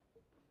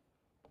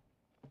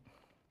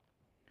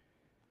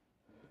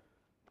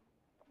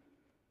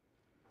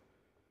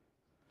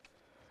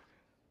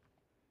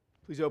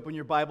Please open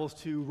your Bibles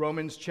to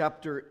Romans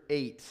chapter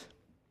 8.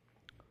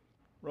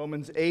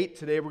 Romans 8.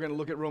 Today we're going to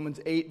look at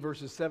Romans 8,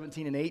 verses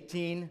 17 and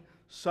 18,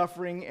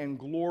 Suffering and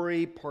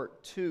Glory,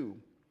 part 2.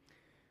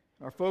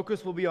 Our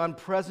focus will be on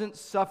present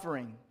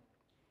suffering.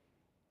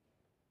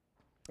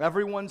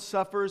 Everyone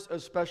suffers,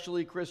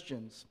 especially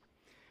Christians.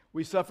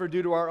 We suffer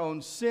due to our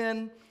own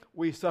sin,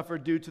 we suffer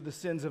due to the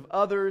sins of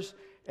others,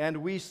 and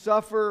we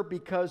suffer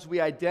because we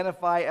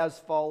identify as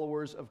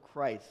followers of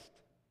Christ.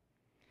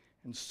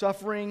 And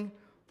suffering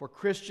for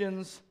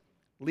Christians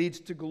leads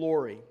to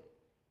glory.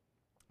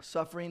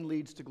 Suffering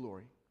leads to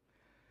glory.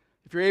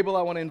 If you're able,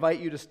 I want to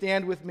invite you to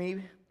stand with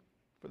me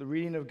for the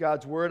reading of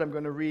God's Word. I'm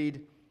going to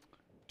read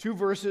two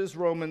verses,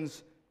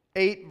 Romans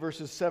 8,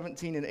 verses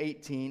 17 and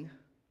 18.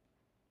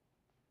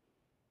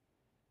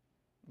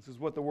 This is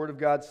what the Word of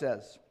God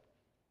says.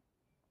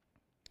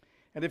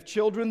 And if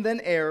children, then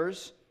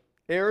heirs,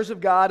 heirs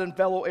of God and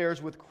fellow heirs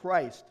with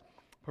Christ,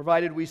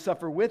 provided we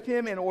suffer with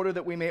Him in order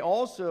that we may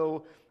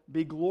also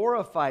be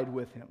glorified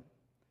with Him.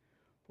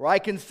 For I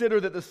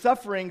consider that the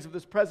sufferings of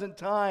this present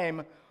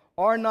time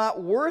are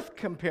not worth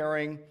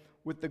comparing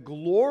with the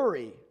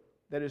glory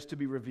that is to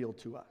be revealed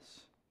to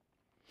us.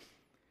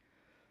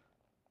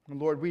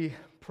 And Lord, we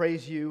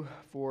praise You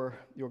for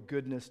Your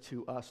goodness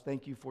to us.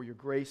 Thank You for Your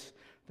grace.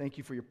 Thank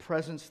You for Your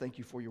presence. Thank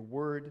You for Your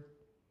word.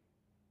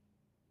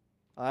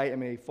 I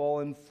am a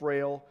fallen,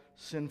 frail,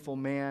 sinful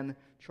man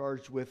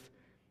charged with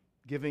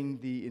giving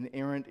the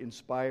inerrant,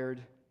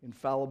 inspired,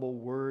 infallible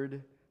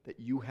word that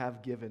You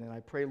have given. And I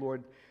pray,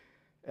 Lord,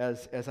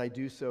 as I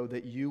do so,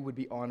 that You would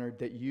be honored,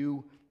 that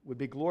You would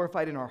be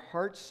glorified in our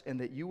hearts,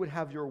 and that You would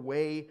have Your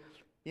way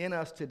in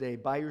us today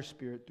by Your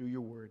Spirit through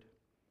Your word.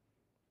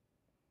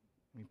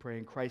 We pray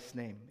in Christ's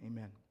name.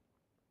 Amen.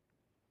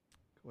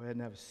 Go ahead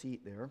and have a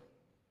seat there.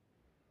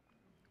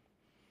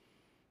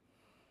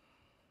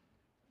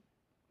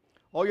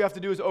 All you have to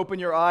do is open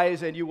your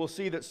eyes and you will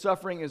see that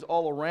suffering is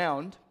all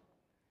around.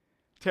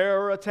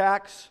 Terror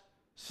attacks,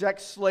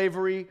 sex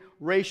slavery,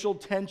 racial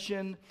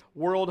tension,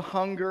 world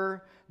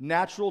hunger,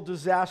 natural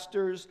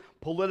disasters,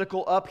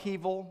 political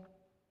upheaval,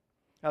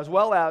 as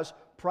well as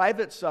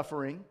private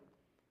suffering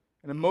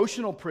and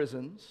emotional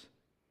prisons.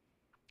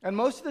 And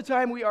most of the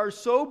time we are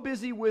so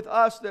busy with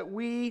us that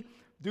we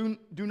do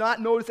not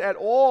notice at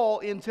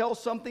all until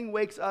something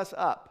wakes us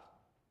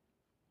up.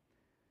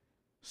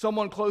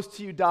 Someone close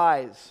to you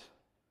dies.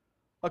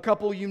 A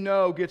couple you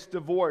know gets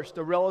divorced.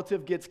 A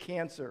relative gets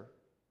cancer.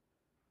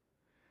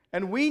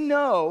 And we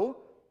know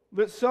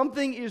that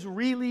something is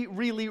really,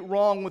 really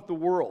wrong with the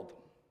world.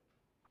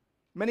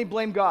 Many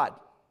blame God.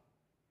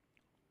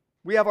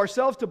 We have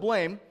ourselves to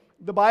blame.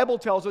 The Bible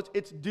tells us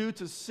it's due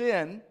to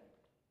sin.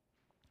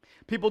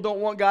 People don't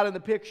want God in the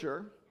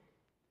picture.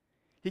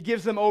 He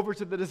gives them over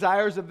to the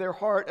desires of their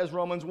heart, as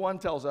Romans 1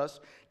 tells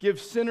us,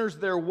 gives sinners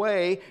their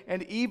way,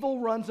 and evil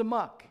runs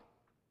amok.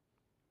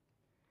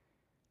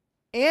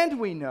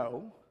 And we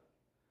know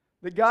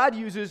that God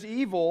uses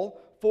evil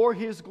for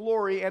His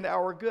glory and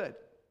our good.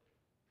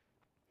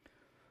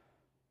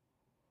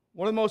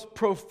 One of the most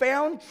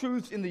profound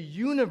truths in the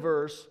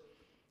universe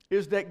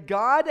is that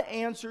God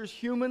answers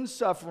human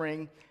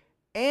suffering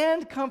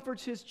and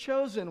comforts His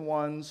chosen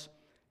ones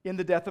in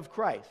the death of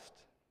Christ.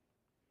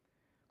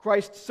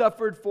 Christ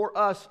suffered for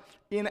us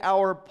in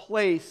our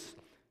place,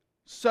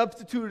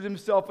 substituted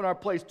Himself in our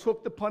place,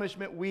 took the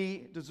punishment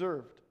we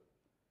deserved.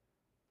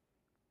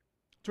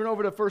 Turn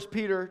over to 1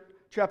 Peter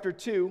chapter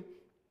 2.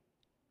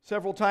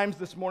 Several times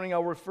this morning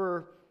I'll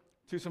refer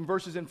to some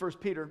verses in 1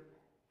 Peter.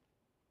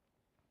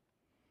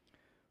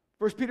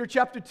 1 Peter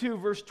chapter 2,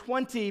 verse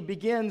 20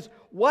 begins,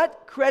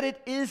 "What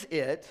credit is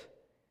it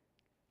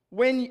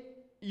when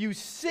you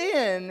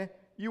sin,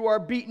 you are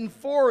beaten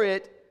for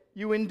it,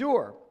 you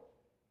endure?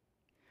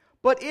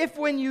 But if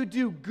when you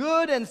do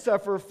good and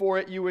suffer for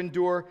it, you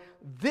endure,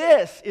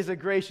 this is a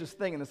gracious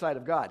thing in the sight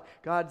of God."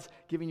 God's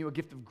giving you a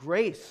gift of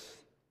grace.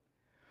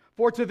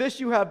 "For to this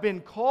you have been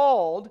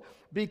called,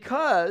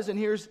 because," and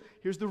here's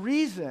the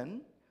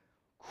reason,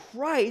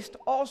 "Christ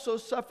also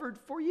suffered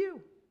for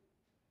you,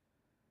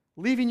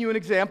 leaving you an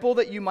example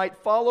that you might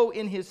follow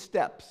in His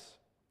steps."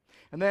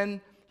 And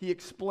then he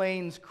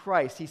explains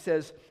Christ. He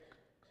says,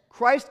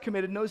 "Christ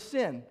committed no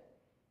sin,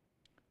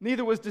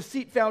 neither was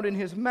deceit found in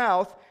His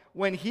mouth.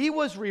 When He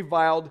was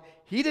reviled,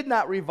 He did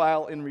not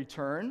revile in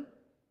return.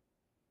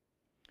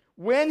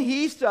 When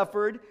He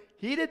suffered,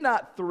 He did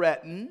not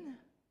threaten,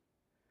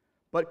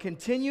 but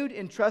continued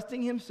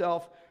entrusting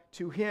Himself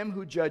to Him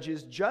who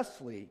judges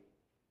justly."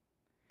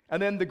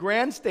 And then the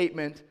grand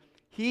statement,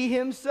 He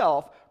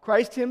Himself,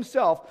 Christ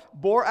Himself,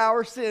 bore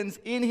our sins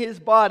in His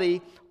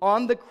body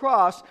on the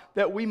cross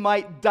that we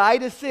might die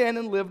to sin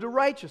and live to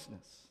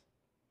righteousness.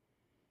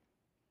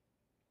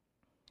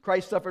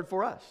 Christ suffered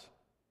for us.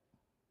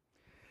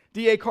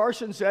 D.A.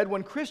 Carson said,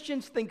 "When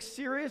Christians think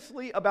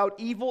seriously about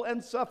evil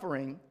and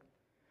suffering,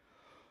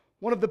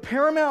 one of the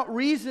paramount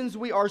reasons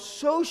we are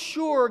so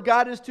sure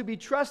God is to be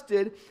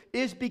trusted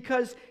is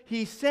because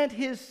He sent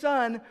His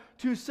Son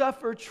to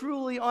suffer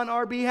truly on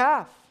our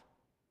behalf.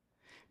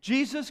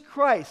 Jesus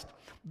Christ,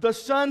 the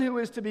Son who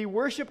is to be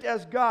worshiped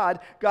as God,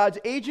 God's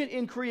agent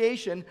in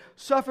creation,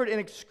 suffered an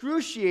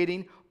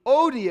excruciating,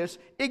 odious,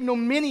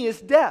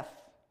 ignominious death.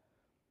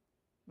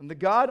 And the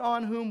God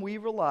on whom we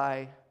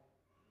rely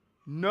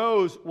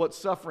knows what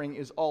suffering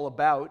is all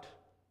about,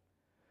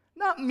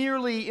 not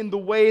merely in the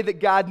way that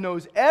God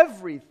knows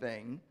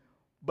everything,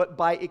 but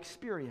by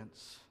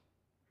experience.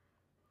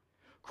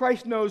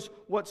 Christ knows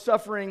what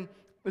suffering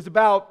is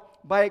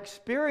about by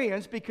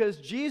experience because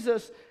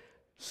Jesus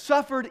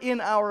suffered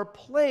in our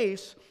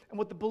place, and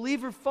what the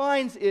believer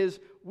finds is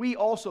we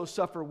also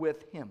suffer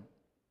with him.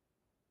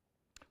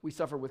 We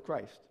suffer with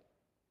Christ.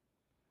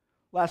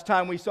 Last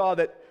time we saw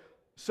that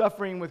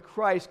suffering with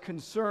Christ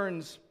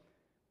concerns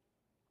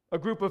a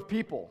group of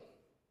people,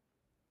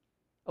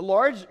 a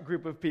large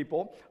group of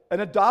people, an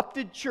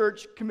adopted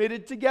church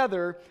committed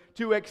together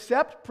to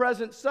accept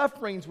present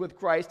sufferings with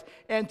Christ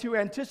and to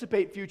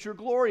anticipate future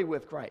glory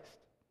with Christ.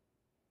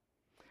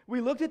 We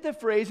looked at the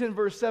phrase in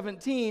verse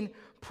 17,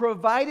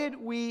 provided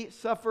we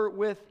suffer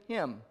with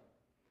him.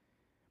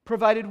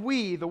 Provided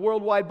we, the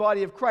worldwide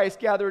body of Christ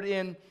gathered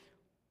in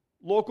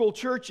local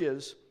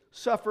churches,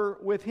 suffer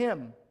with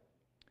him.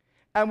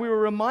 And we were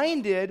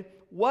reminded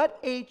what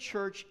a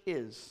church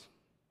is.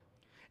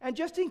 And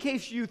just in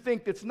case you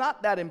think it's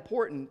not that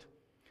important,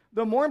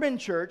 the Mormon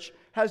Church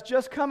has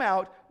just come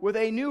out with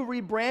a new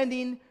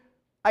rebranding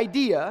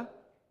idea,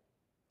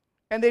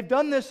 and they've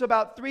done this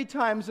about 3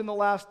 times in the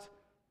last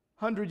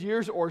 100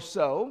 years or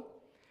so,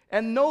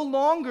 and no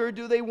longer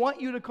do they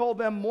want you to call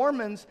them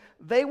Mormons,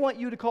 they want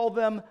you to call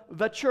them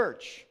the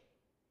church.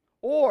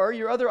 Or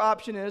your other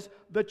option is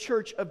the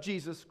Church of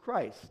Jesus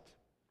Christ.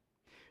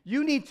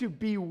 You need to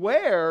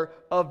beware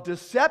of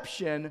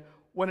deception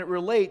when it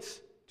relates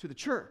to the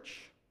church.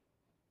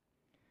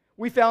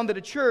 We found that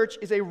a church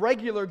is a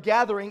regular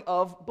gathering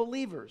of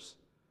believers,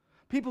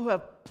 people who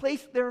have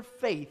placed their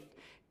faith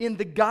in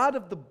the God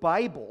of the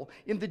Bible,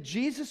 in the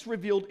Jesus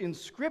revealed in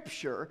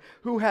Scripture,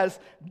 who has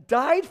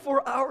died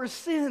for our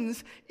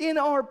sins in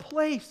our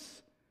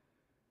place.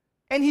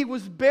 And he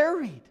was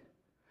buried.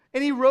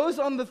 And he rose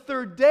on the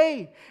 3rd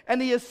day.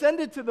 And he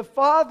ascended to the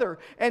Father.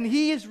 And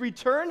he is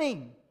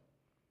returning.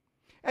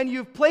 And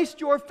you've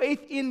placed your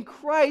faith in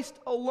Christ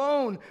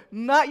alone,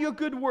 not your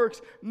good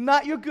works,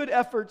 not your good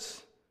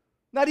efforts,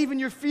 not even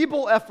your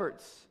feeble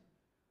efforts.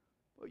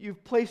 But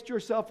you've placed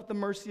yourself at the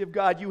mercy of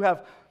God. You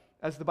have,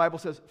 as the Bible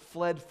says,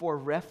 fled for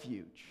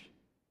refuge.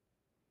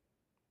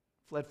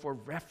 Fled for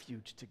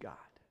refuge to God.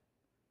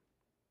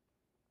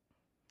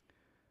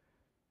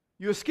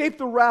 You escape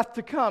the wrath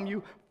to come.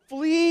 You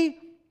flee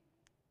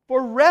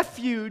for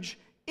refuge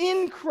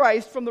in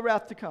Christ from the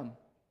wrath to come.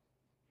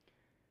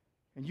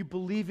 And you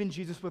believe in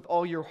Jesus with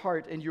all your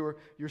heart and you're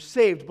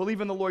saved. Believe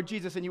in the Lord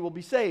Jesus and you will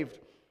be saved.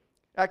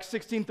 Acts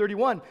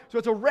 16:31. So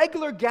it's a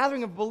regular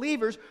gathering of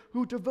believers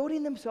who are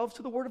devoting themselves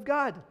to the Word of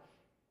God.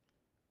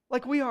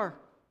 Like we are.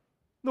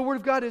 The Word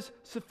of God is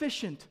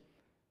sufficient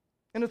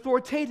and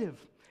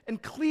authoritative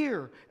and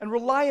clear and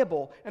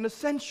reliable and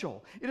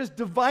essential. It is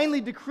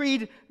divinely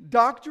decreed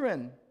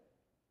doctrine.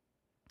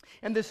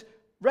 And this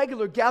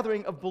regular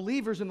gathering of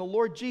believers in the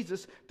Lord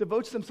Jesus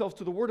devotes themselves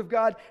to the Word of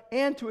God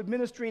and to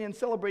administering and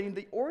celebrating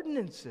the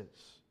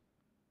ordinances.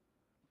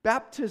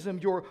 Baptism,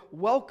 your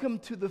welcome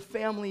to the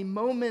family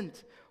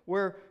moment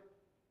where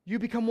you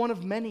become one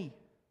of many.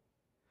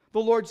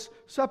 The Lord's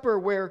Supper,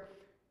 where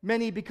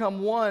many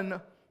become one,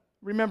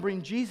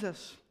 remembering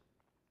Jesus.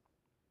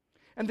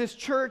 And this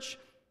church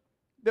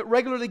that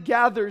regularly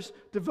gathers,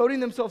 devoting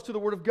themselves to the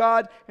Word of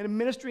God and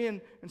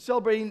administering and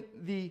celebrating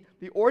the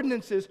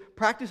ordinances,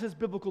 practices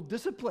biblical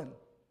discipline,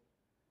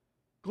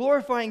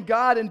 glorifying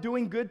God and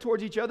doing good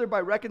towards each other by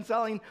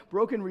reconciling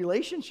broken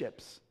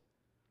relationships.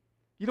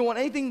 You don't want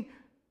anything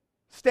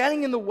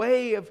standing in the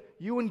way of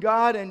you and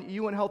God and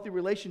you and healthy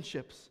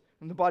relationships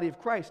in the body of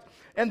Christ.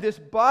 And this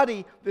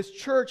body, this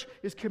church,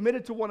 is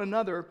committed to one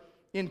another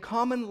in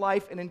common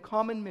life and in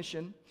common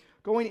mission,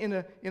 going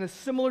in a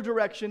similar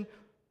direction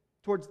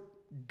towards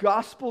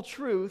gospel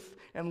truth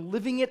and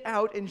living it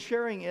out and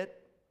sharing it.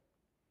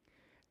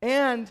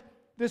 And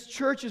this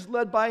church is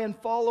led by and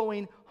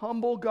following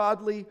humble,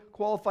 godly,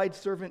 qualified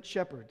servant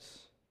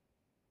shepherds.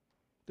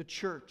 The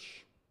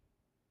church.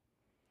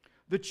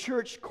 The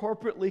church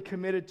corporately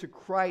committed to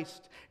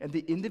Christ and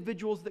the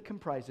individuals that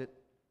comprise it.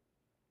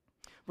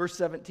 Verse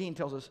 17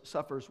 tells us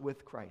suffers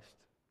with Christ.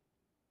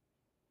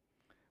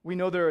 We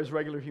know there is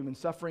regular human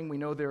suffering. We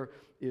know there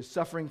is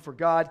suffering for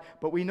God.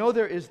 But we know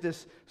there is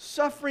this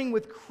suffering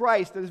with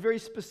Christ that is very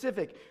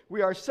specific.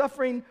 We are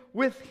suffering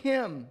with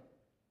Him.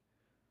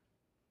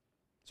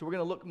 So we're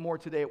going to look more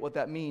today at what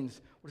that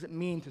means. What does it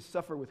mean to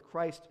suffer with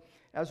Christ?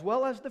 As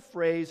well as the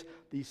phrase,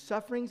 the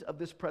sufferings of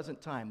this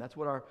present time. That's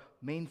what our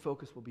main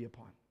focus will be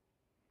upon.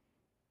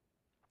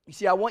 You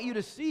see, I want you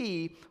to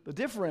see the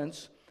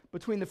difference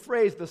between the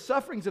phrase, the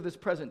sufferings of this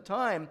present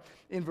time,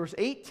 in verse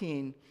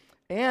 18,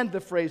 and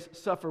the phrase,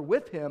 suffer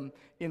with Him,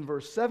 in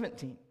verse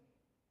 17.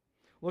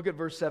 Look at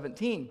verse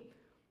 17.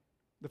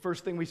 The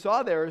first thing we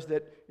saw there is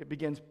that it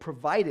begins,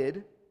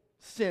 provided,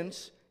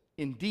 since,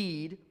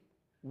 indeed,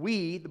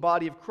 we, the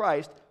body of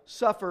Christ,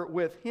 suffer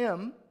with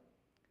him.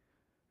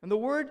 And the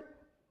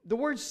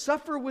words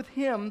suffer with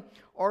him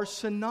are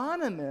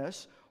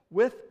synonymous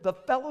with the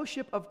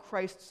fellowship of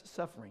Christ's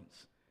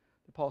sufferings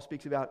that Paul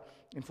speaks about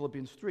in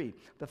Philippians 3.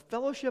 The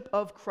fellowship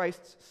of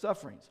Christ's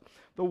sufferings.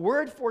 The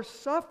word for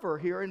suffer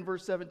here in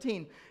verse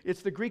 17,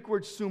 it's the Greek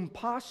word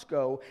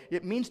sympasko.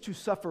 It means to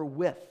suffer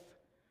with.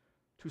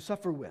 To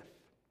suffer with.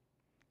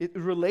 It's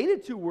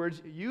related to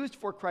words used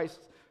for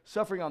Christ's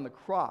suffering on the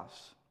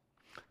cross.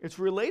 It's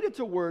related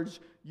to words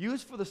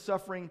used for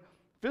the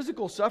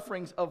physical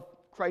sufferings of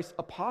Christ's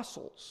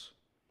apostles.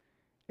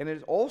 And it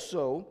is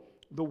also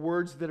the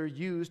words that are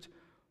used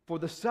for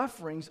the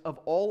sufferings of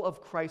all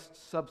of Christ's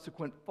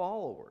subsequent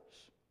followers.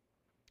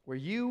 Where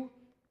you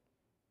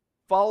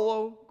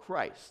follow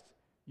Christ,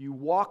 you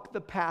walk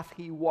the path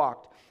he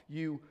walked,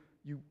 you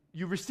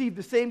receive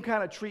the same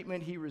kind of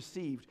treatment he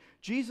received.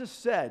 Jesus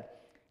said,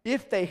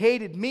 if they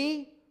hated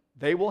me,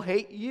 they will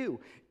hate you.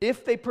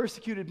 If they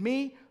persecuted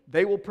me,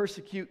 they will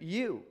persecute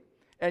you.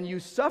 And you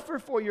suffer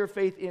for your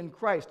faith in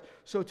Christ.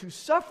 So to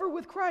suffer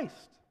with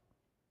Christ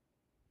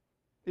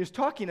is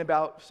talking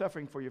about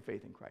suffering for your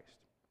faith in Christ.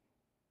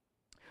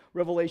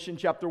 Revelation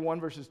chapter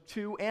 1, verses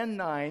 2 and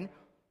 9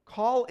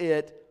 call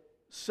it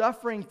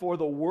suffering for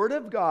the Word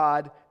of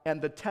God and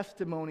the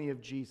testimony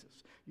of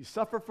Jesus. You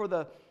suffer for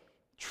the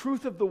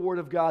truth of the Word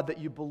of God that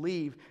you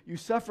believe. You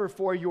suffer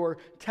for your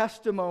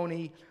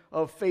testimony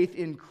of faith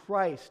in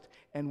Christ.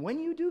 And when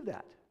you do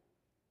that,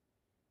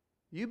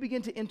 you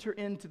begin to enter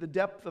into the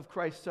depth of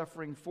Christ's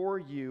suffering for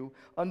you,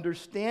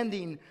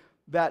 understanding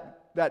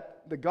that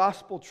the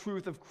gospel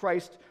truth of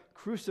Christ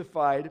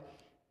crucified,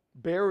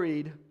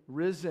 buried,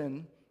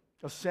 risen,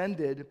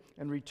 ascended,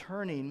 and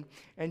returning,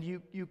 and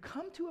you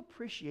come to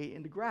appreciate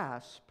and to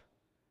grasp,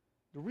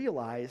 to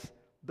realize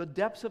the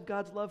depths of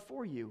God's love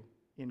for you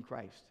in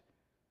Christ.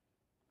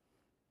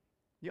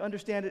 You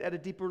understand it at a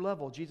deeper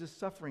level, Jesus'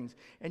 sufferings,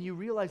 and you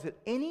realize that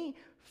any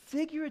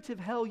figurative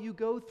hell you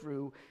go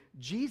through,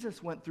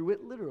 Jesus went through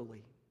it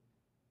literally.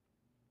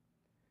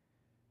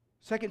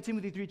 2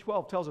 Timothy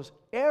 3:12 tells us,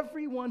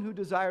 everyone who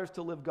desires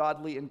to live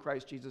godly in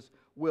Christ Jesus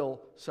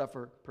will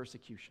suffer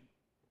persecution.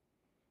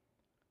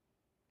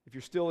 If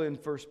you're still in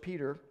 1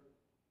 Peter,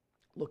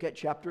 look at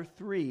chapter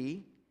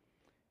 3,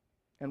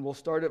 and we'll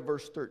start at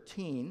verse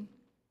 13.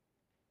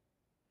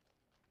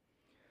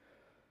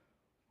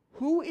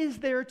 Who is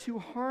there to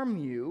harm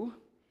you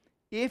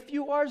if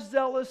you are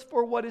zealous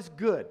for what is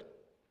good?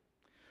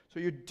 So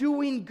you're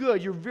doing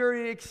good. You're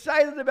very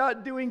excited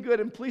about doing good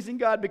and pleasing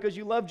God because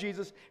you love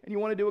Jesus and you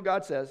want to do what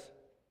God says.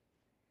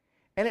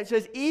 And it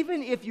says,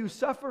 even if you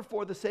suffer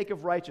for the sake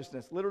of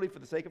righteousness, literally for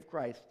the sake of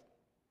Christ,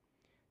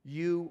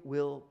 you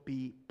will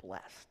be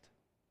blessed.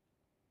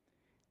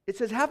 It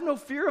says, have no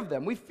fear of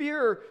them. We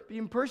fear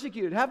being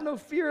persecuted. Have no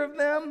fear of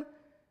them.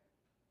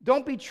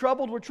 Don't be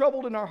troubled. We're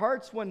troubled in our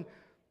hearts when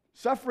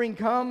suffering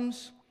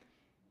comes.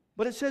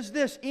 But it says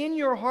this, in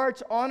your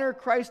hearts honor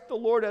Christ the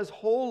Lord as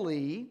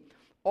holy,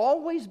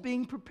 always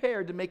being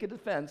prepared to make a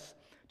defense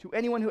to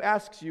anyone who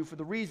asks you for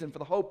the reason for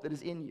the hope that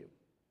is in you.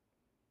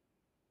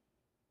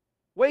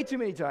 Way too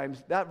many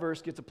times that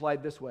verse gets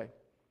applied this way.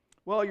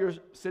 Well, you're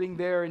sitting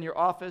there in your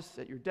office,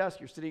 at your desk,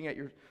 you're sitting at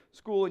your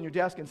school in your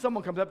desk, and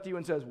someone comes up to you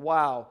and says,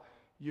 wow,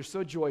 you're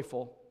so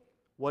joyful.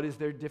 What's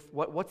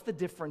the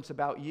difference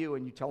about you?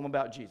 And you tell them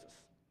about Jesus.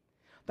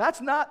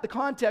 That's not the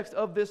context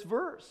of this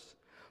verse.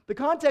 The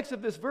context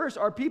of this verse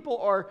are people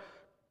are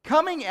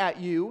coming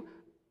at you,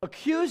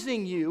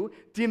 accusing you,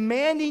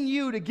 demanding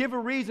you to give a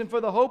reason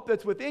for the hope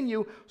that's within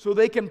you so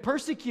they can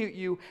persecute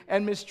you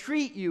and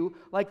mistreat you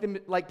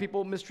like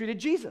people mistreated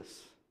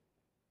Jesus.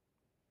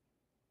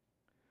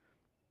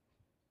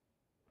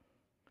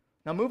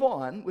 Now move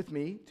on with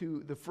me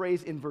to the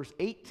phrase in verse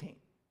 18,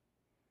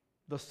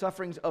 the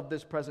sufferings of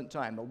this present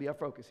time. That'll be our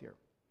focus here.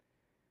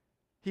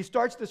 He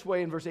starts this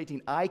way in verse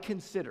 18, I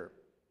consider,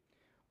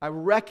 I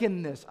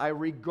reckon this, I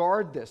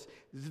regard this.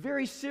 This is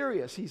very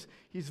serious.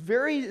 He's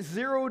very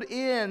zeroed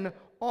in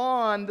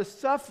on the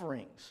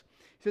sufferings.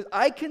 He says,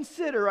 I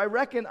consider, I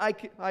reckon,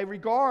 I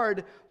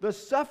regard the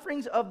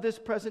sufferings of this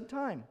present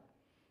time.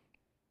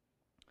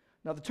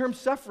 Now the term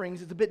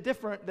sufferings is a bit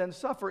different than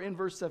suffer in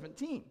verse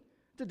 17.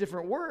 It's a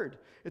different word.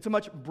 It's a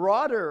much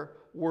broader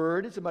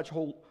word. It's a much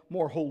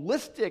more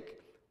holistic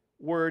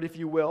word, if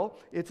you will.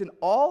 It's an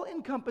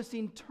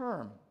all-encompassing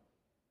term.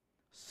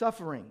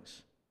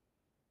 Sufferings.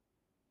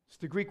 It's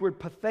the Greek word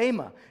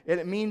pathema, and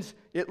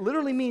it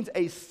literally means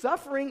a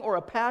suffering or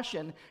a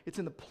passion. It's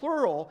in the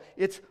plural.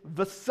 It's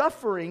the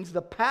sufferings,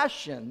 the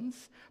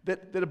passions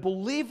that a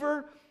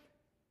believer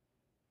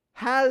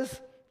has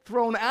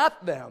thrown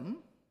at them,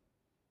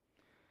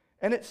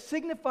 and it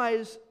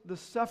signifies the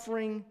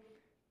suffering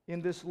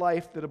in this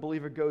life that a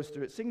believer goes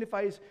through. It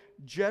signifies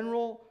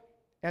general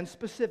and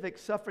specific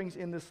sufferings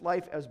in this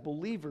life as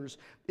believers.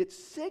 It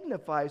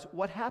signifies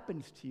what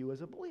happens to you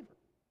as a believer.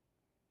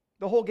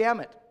 The whole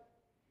gamut,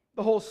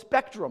 the whole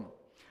spectrum,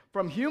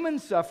 from human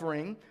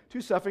suffering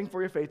to suffering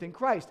for your faith in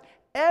Christ.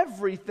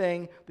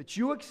 Everything that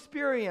you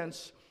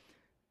experience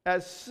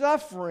as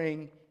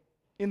suffering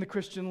in the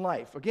Christian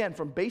life. Again,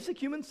 from basic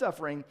human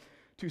suffering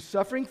to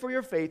suffering for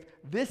your faith,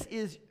 this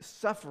is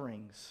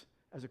sufferings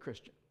as a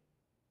Christian.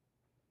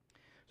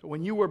 So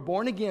when you were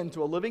born again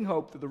to a living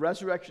hope through the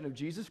resurrection of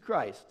Jesus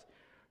Christ,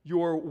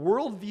 your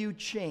worldview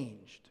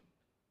changed.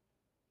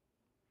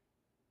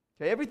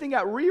 Okay, everything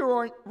got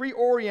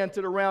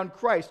reoriented around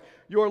Christ.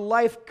 Your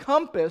life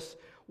compass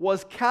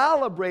was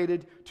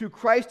calibrated to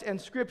Christ and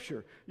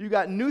Scripture. You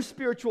got new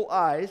spiritual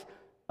eyes,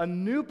 a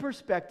new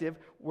perspective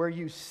where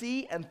you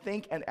see and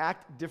think and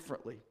act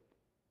differently.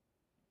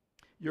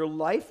 Your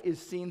life is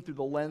seen through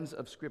the lens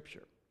of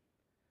Scripture.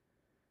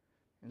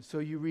 And so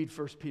you read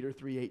 1 Peter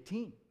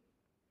 3:18,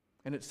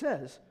 and it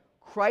says,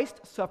 Christ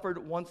suffered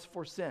once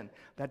for sin.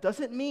 That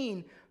doesn't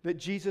mean that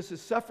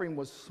Jesus' suffering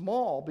was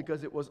small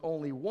because it was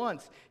only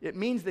once. It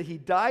means that he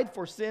died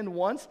for sin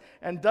once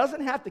and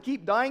doesn't have to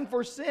keep dying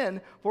for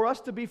sin for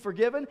us to be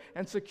forgiven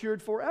and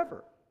secured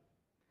forever.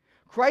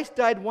 Christ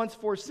died once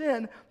for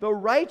sin, the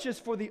righteous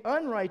for the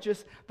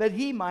unrighteous, that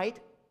he might,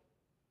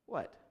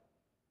 what?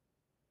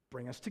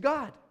 Bring us to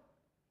God.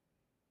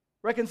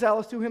 Reconcile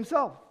us to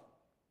himself.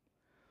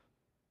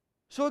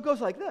 So it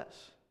goes like this.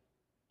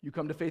 You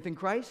come to faith in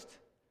Christ,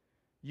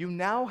 you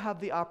now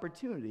have the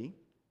opportunity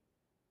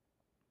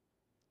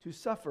to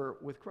suffer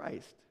with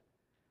Christ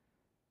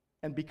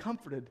and be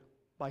comforted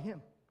by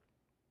him.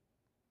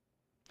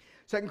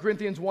 2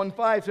 Corinthians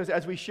 1:5 says,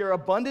 as we share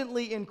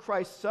abundantly in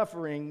Christ's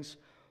sufferings,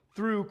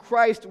 through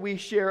Christ we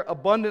share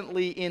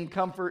abundantly in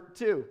comfort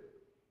too.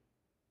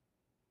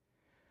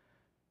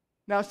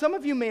 Now, some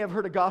of you may have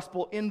heard a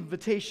gospel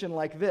invitation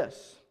like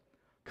this.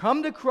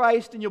 Come to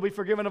Christ and you'll be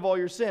forgiven of all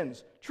your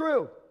sins.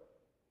 True.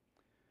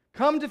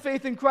 Come to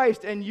faith in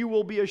Christ and you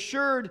will be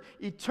assured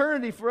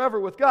eternity forever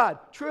with God.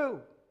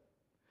 True.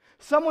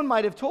 Someone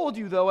might have told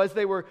you, though, as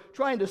they were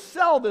trying to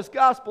sell this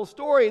gospel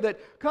story,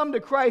 that come to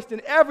Christ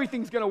and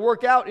everything's going to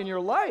work out in your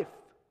life.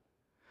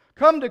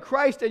 Come to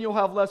Christ and you'll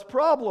have less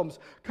problems.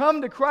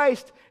 Come to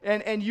Christ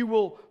and you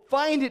will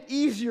find it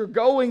easier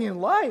going in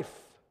life.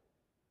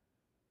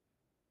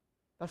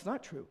 That's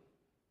not true.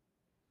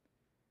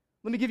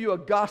 Let me give you a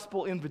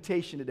gospel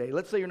invitation today.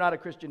 Let's say you're not a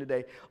Christian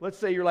today. Let's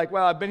say you're like,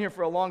 well, I've been here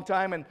for a long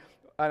time and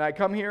I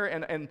come here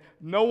and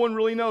no one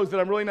really knows that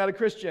I'm really not a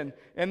Christian.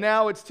 And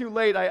now it's too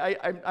late.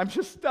 I'm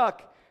just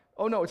stuck.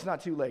 Oh, no, it's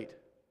not too late.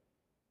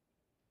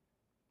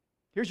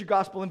 Here's your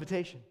gospel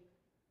invitation.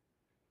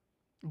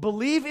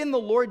 Believe in the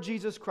Lord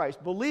Jesus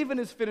Christ. Believe in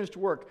his finished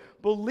work.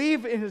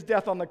 Believe in his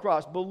death on the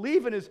cross.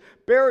 Believe in his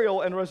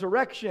burial and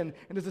resurrection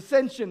and his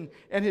ascension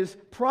and his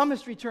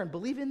promised return.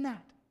 Believe in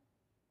that.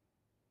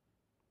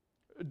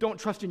 Don't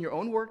trust in your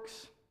own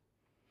works.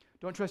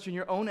 Don't trust in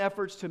your own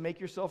efforts to make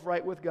yourself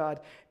right with God.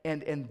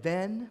 And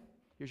then,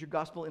 here's your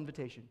gospel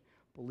invitation.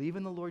 Believe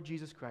in the Lord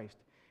Jesus Christ,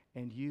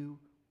 and you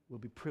will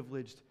be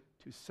privileged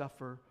to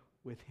suffer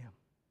with him.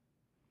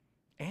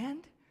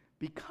 And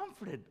be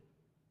comforted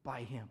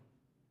by him.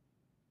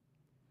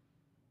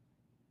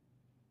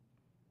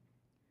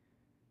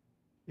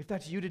 If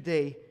that's you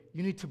today,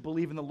 you need to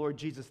believe in the Lord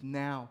Jesus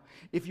now.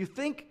 If you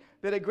think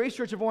that at Grace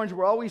Church of Orange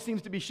we're always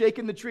seems to be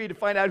shaking the tree to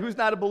find out who's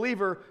not a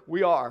believer,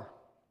 we are.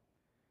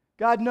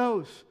 God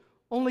knows.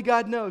 Only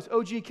God knows.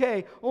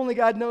 OGK, only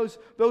God knows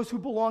those who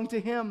belong to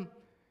him.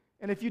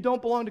 And if you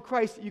don't belong to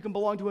Christ, you can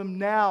belong to him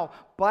now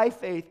by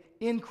faith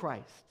in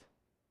Christ.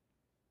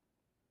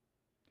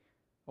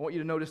 I want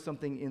you to notice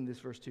something in this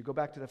verse 2. Go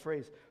back to the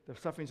phrase, the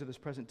sufferings of this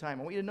present time.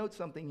 I want you to note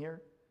something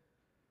here.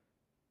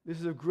 This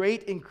is of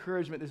great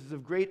encouragement. This is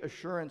of great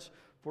assurance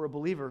for a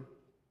believer.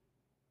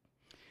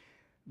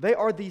 They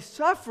are the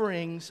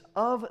sufferings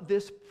of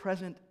this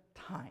present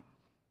time.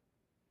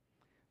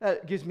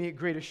 That gives me a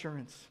great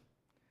assurance.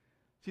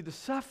 See, the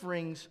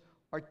sufferings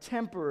are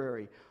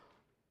temporary.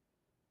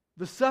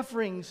 The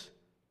sufferings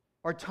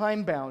are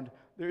time-bound.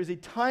 There is a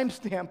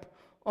timestamp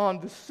on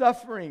the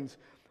sufferings.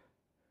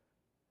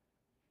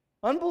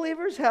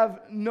 Unbelievers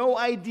have no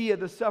idea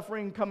the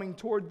suffering coming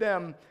toward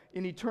them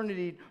in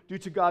eternity due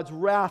to God's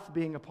wrath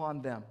being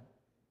upon them.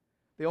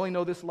 They only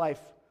know this life.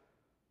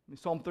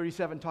 Psalm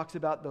 37 talks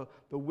about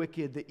the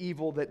wicked, the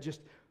evil that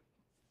just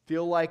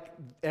feel like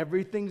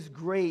everything's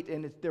great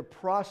and they're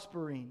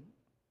prospering.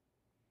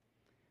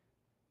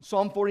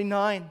 Psalm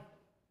 49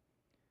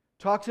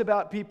 talks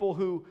about people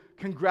who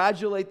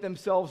congratulate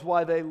themselves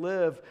while they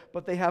live,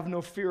 but they have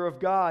no fear of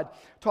God.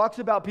 Talks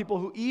about people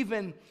who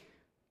even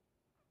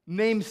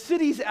name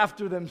cities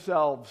after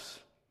themselves.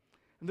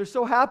 And they're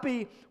so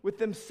happy with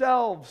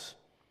themselves.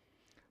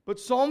 But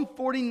Psalm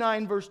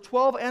 49, verse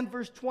 12 and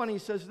verse 20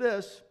 says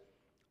this,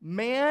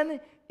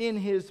 man in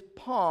his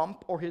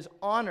pomp or his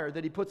honor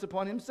that he puts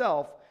upon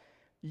himself,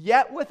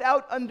 yet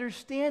without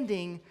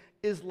understanding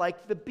is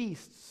like the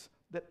beasts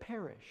that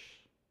perish.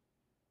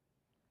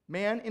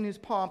 Man in his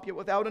pomp, yet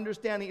without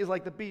understanding is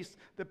like the beasts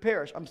that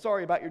perish. I'm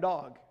sorry about your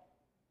dog.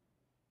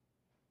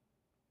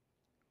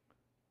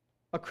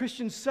 A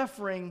Christian's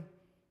suffering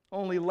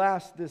only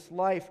lasts this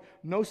life.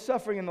 No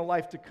suffering in the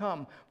life to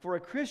come. For a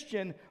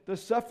Christian, the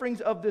sufferings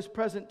of this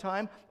present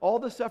time, all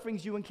the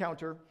sufferings you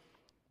encounter,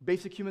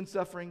 basic human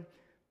suffering,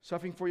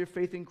 suffering for your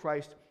faith in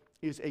Christ,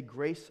 is a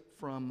grace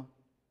from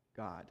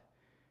God.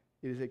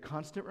 It is a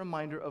constant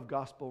reminder of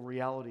gospel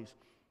realities.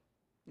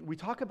 We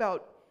talk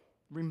about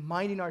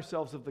reminding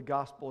ourselves of the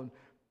gospel and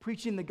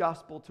preaching the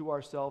gospel to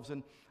ourselves,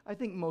 and I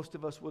think most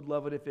of us would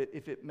love it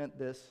if it meant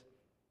this.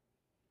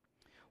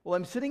 Well,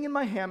 I'm sitting in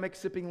my hammock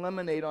sipping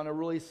lemonade on a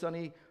really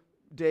sunny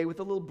day with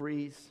a little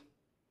breeze,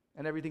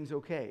 and everything's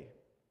okay.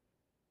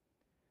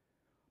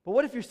 But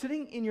what if you're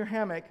sitting in your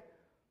hammock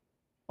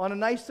on a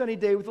nice sunny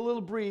day with a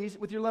little breeze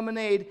with your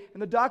lemonade,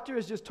 and the doctor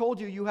has just told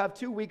you you have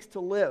 2 weeks to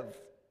live?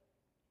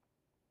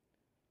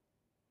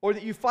 Or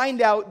that you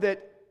find out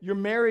that your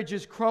marriage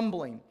is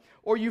crumbling.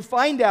 Or you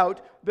find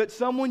out that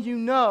someone you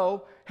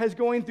know has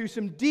going through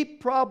some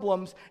deep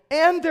problems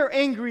and they're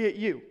angry at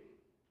you.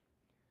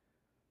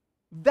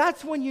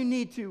 That's when you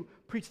need to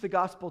preach the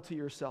gospel to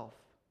yourself.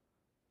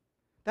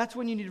 That's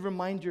when you need to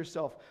remind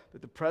yourself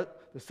that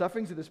the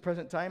sufferings of this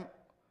present time,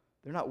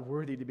 they're not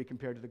worthy to be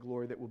compared to the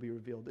glory that will be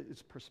revealed.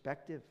 It's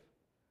perspective.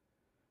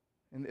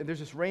 And there's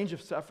this range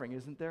of suffering,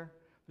 isn't there?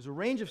 There's a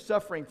range of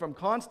suffering from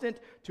constant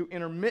to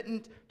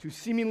intermittent to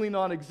seemingly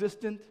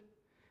non-existent.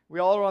 We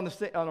all are on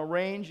a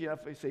range. You know,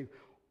 if we say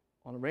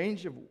on a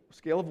range of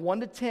scale of 1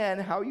 to 10,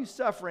 how are you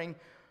suffering?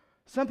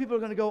 Some people are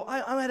going to go,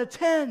 I'm at a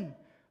 10.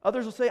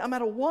 Others will say, I'm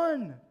at a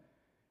 1.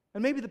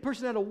 And maybe the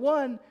person at a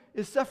 1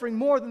 is suffering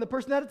more than the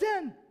person at a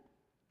 10.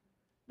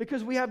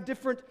 Because we have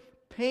different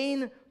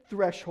pain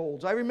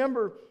thresholds. I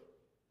remember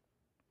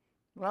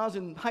when I was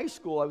in high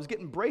school, I was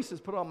getting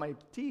braces put on my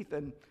teeth.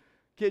 And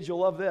kids, you'll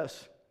love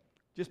this.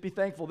 Just be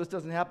thankful this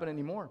doesn't happen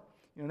anymore.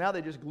 You know, now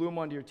they just glue them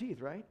onto your teeth,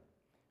 right?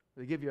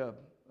 They give you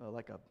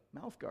like a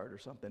mouth guard or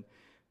something.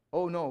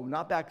 Oh no,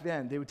 not back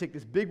then. They would take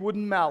this big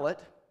wooden mallet,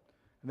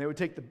 and they would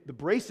take the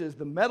braces,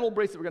 the metal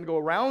braces that were going to go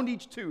around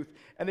each tooth,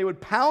 and they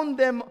would pound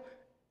them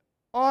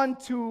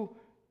onto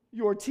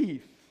your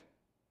teeth.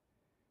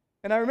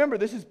 And I remember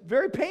this is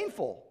very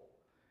painful.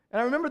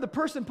 And I remember the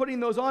person putting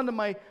those onto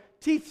my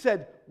teeth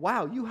said,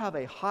 wow, you have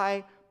a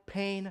high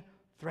pain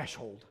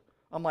threshold.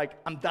 I'm like,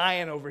 I'm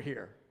dying over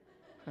here.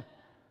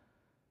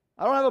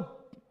 I don't have a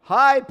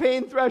high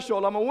pain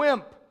threshold. I'm a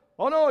wimp.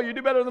 Oh no, you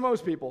do better than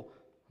most people.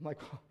 I'm like,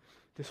 oh,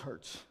 this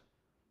hurts.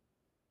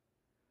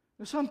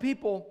 Now, some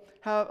people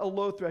have a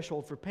low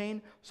threshold for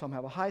pain. Some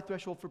have a high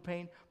threshold for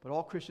pain. But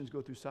all Christians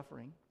go through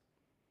suffering.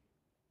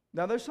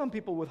 Now, there's some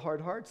people with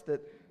hard hearts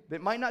that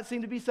might not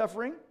seem to be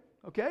suffering.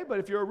 Okay? But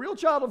if you're a real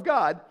child of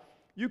God,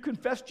 you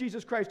confess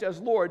Jesus Christ as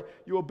Lord,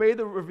 you obey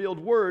the revealed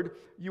word,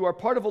 you are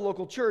part of a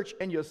local church,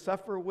 and you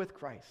suffer with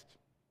Christ.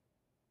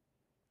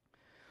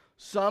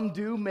 Some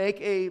do make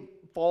a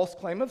false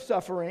claim of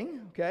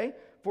suffering, okay?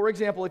 For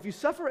example, if you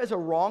suffer as a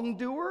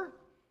wrongdoer,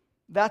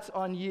 that's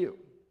on you,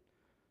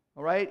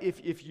 all right?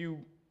 If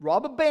you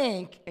rob a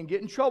bank and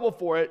get in trouble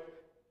for it,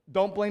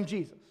 don't blame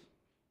Jesus.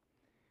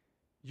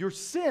 Your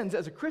sins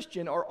as a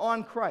Christian are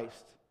on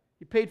Christ.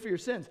 He paid for your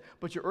sins,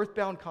 but your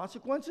earthbound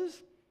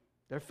consequences,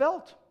 they're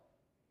felt.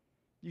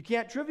 You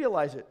can't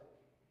trivialize it.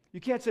 You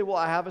can't say, well,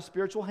 I have a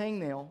spiritual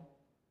hangnail.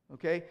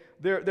 Okay?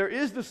 There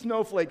is the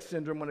snowflake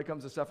syndrome when it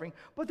comes to suffering,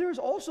 but there's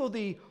also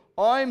the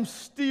I'm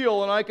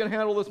steel and I can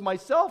handle this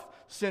myself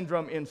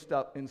syndrome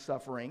in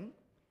suffering.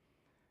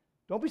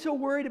 Don't be so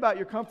worried about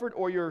your comfort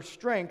or your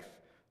strength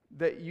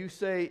that you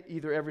say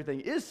either everything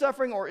is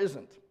suffering or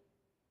isn't.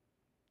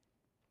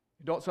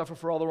 You don't suffer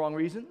for all the wrong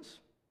reasons.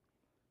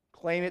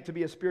 Claim it to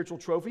be a spiritual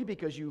trophy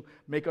because you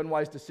make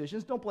unwise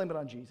decisions. Don't blame it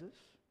on Jesus.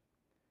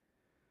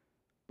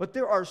 But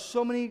there are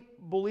so many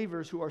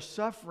believers who are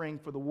suffering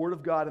for the Word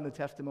of God and the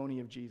testimony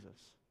of Jesus,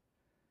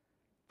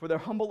 for their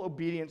humble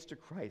obedience to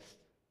Christ,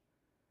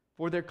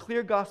 for their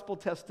clear gospel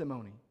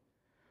testimony,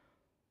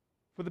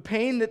 for the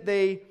pain that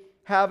they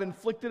have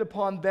inflicted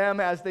upon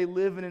them as they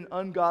live in an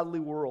ungodly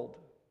world.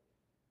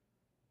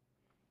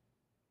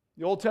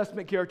 The Old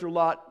Testament character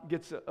Lot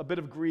gets a bit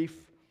of grief.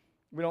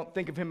 We don't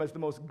think of him as the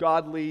most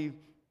godly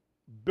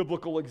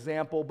biblical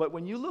example, but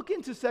when you look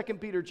into 2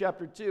 Peter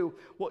chapter 2,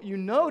 what you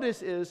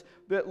notice is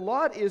that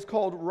Lot is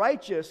called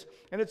righteous,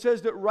 and it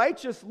says that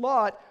righteous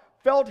Lot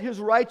felt his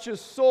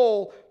righteous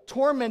soul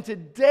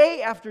tormented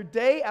day after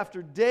day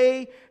after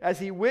day as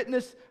he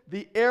witnessed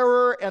the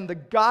error and the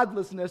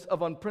godlessness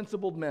of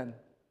unprincipled men.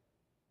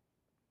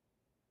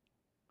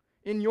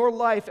 In your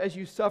life, as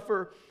you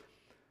suffer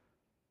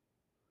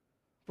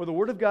for the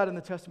Word of God and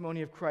the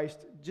testimony of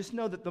Christ, just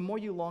know that the more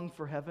you long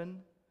for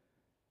heaven,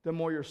 the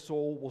more your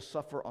soul will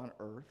suffer on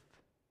earth.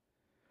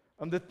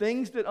 The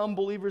things that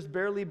unbelievers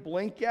barely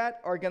blink at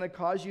are going to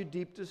cause you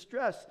deep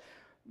distress.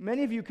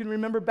 Many of you can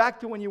remember back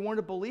to when you weren't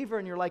a believer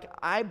and you're like,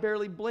 I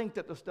barely blinked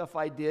at the stuff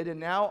I did and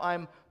now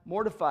I'm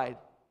mortified.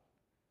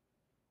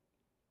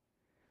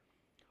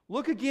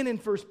 Look again in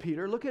 1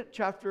 Peter. Look at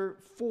chapter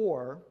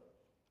 4.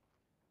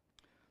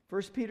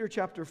 1 Peter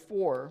chapter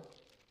 4,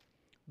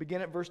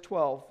 begin at verse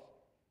 12.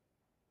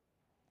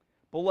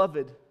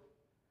 Beloved,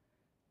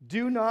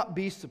 do not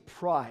be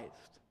surprised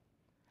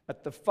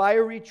at the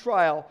fiery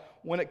trial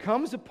when it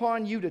comes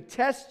upon you to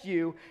test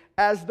you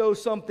as though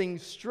something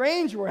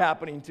strange were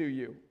happening to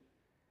you.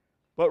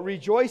 But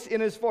rejoice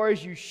in as far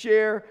as you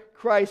share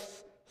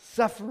Christ's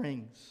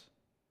sufferings,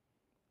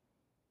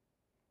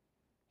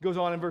 Goes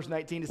on in verse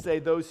 19 to say,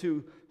 those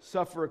who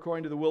suffer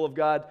according to the will of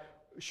God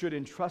should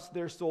entrust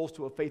their souls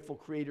to a faithful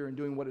Creator in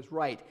doing what is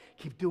right.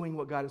 Keep doing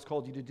what God has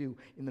called you to do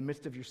in the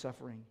midst of your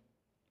suffering.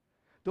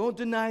 Don't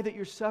deny that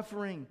you're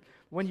suffering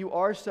when you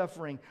are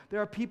suffering.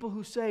 There are people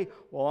who say,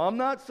 well, I'm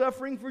not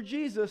suffering for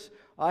Jesus.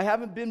 I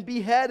haven't been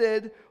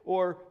beheaded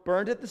or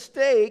burned at the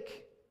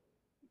stake.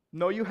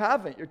 No, you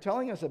haven't. You're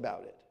telling us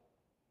about it.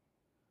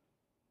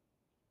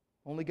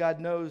 Only God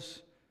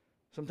knows.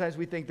 Sometimes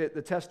we think that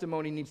the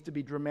testimony needs to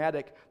be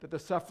dramatic, that the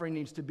suffering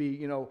needs to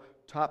be,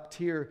 top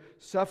tier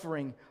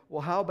suffering.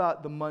 Well, how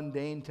about the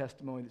mundane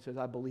testimony that says,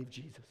 I believe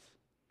Jesus?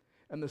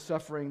 And the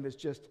suffering that's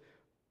just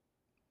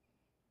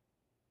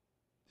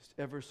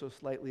ever so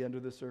slightly under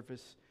the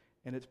surface,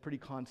 and it's pretty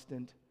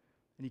constant,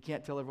 and you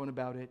can't tell everyone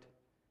about it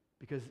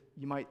because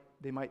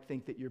they might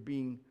think that you're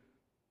being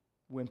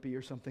wimpy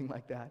or something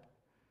like that.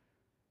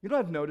 You know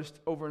what I've noticed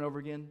over and over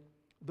again?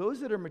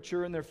 Those that are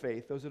mature in their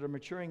faith, those that are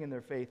maturing in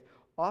their faith,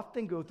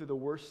 often go through the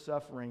worst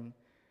suffering,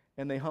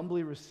 and they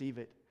humbly receive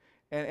it.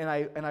 And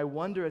I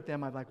wonder at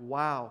them, I'm like,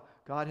 wow,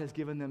 God has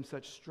given them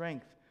such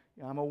strength.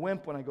 I'm a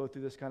wimp when I go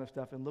through this kind of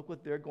stuff, and look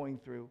what they're going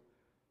through.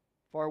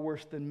 Far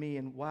worse than me,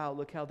 and wow,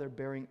 look how they're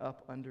bearing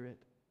up under it.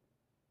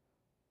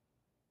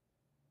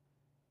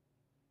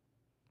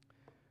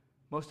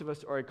 Most of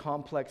us are a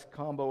complex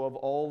combo of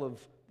all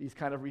of these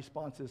kind of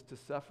responses to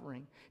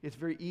suffering. It's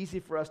very easy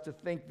for us to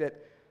think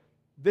that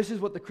this is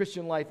what the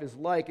Christian life is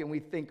like, and we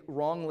think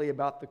wrongly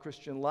about the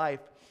Christian life.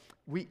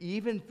 We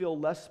even feel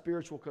less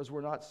spiritual because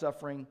we're not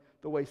suffering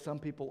the way some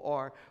people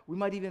are. We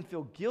might even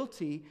feel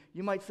guilty.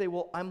 You might say,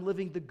 well, I'm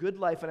living the good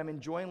life, and I'm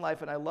enjoying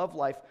life, and I love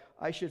life.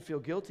 I should feel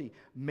guilty.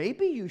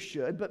 Maybe you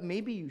should, but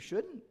maybe you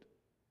shouldn't.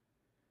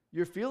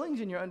 Your feelings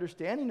and your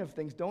understanding of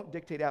things don't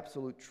dictate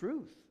absolute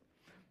truth.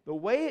 The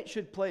way it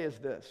should play is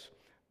this.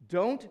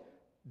 Don't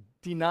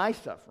deny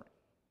suffering.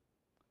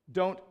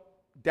 Don't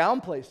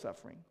downplay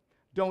suffering.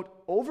 Don't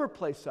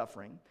overplay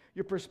suffering.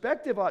 Your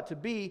perspective ought to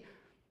be,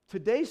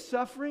 today's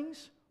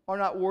sufferings are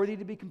not worthy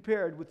to be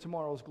compared with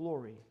tomorrow's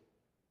glory.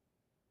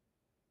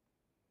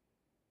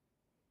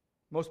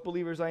 Most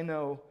believers I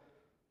know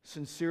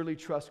sincerely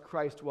trust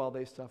Christ while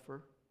they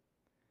suffer.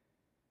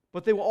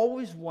 But we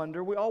always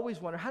wonder,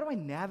 how do I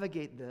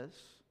navigate this?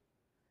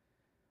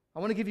 I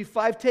want to give you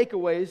 5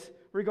 takeaways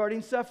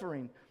regarding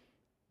suffering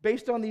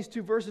based on these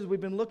 2 verses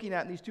we've been looking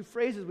at and these 2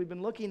 phrases we've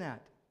been looking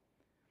at.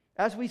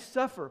 As we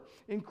suffer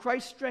in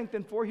Christ's strength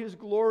and for His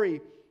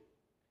glory,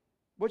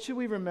 what should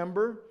we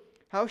remember?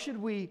 How should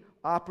we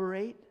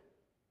operate?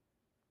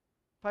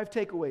 5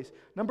 takeaways.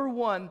 Number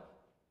 1,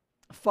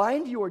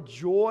 find your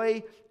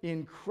joy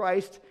in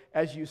Christ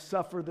as you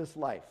suffer this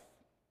life.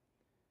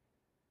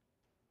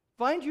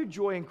 Find your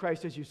joy in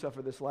Christ as you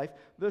suffer this life.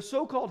 The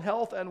so-called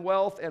health and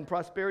wealth and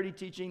prosperity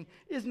teaching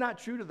is not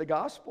true to the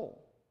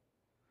gospel.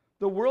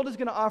 The world is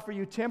going to offer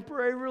you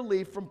temporary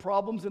relief from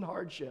problems and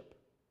hardship.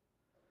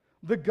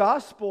 The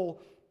gospel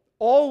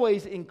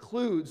always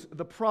includes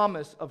the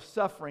promise of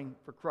suffering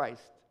for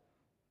Christ.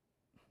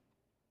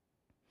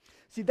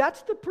 See,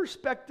 that's the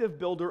perspective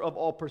builder of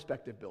all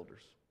perspective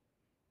builders.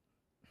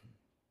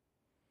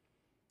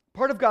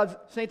 Part of God's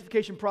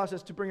sanctification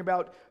process to bring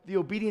about the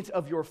obedience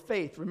of your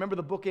faith. Remember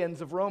the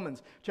bookends of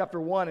Romans, chapter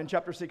 1 and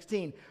chapter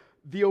 16.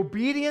 The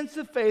obedience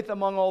of faith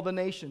among all the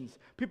nations.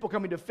 People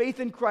coming to faith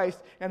in Christ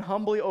and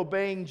humbly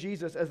obeying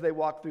Jesus as they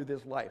walk through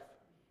this life.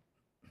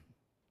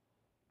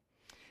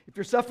 If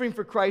you're suffering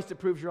for Christ, it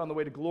proves you're on the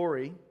way to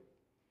glory.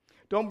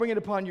 Don't bring it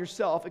upon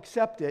yourself.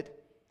 Accept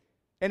it.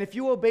 And if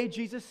you obey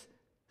Jesus,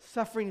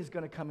 suffering is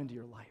going to come into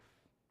your life.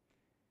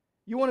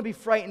 You want to be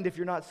frightened if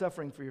you're not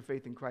suffering for your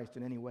faith in Christ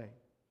in any way.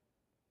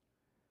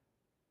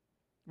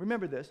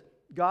 Remember this,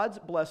 God's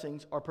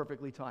blessings are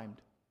perfectly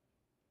timed.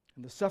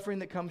 And the suffering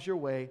that comes your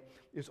way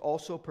is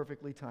also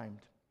perfectly timed.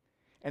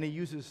 And He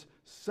uses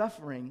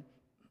suffering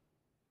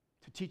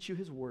to teach you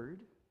His word,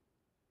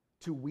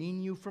 to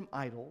wean you from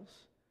idols,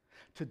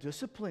 to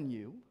discipline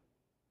you,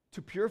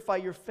 to purify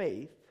your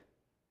faith,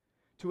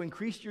 to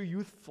increase your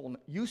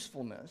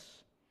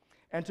usefulness,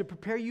 and to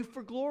prepare you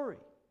for glory.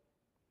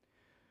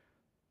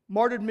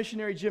 Martyred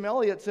missionary Jim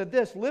Elliot said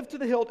this, live to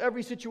the hilt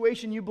every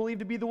situation you believe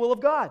to be the will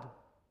of God.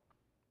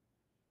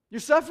 You're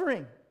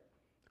suffering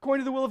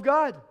according to the will of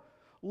God.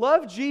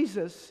 Love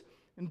Jesus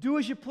and do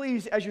as you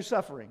please as you're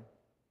suffering.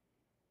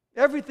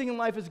 Everything in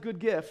life is a good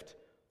gift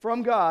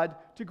from God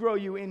to grow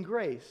you in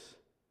grace.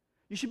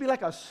 You should be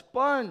like a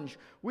sponge.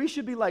 We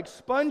should be like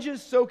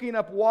sponges soaking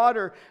up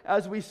water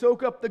as we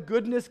soak up the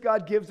goodness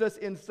God gives us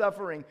in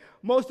suffering.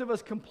 Most of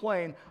us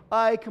complain.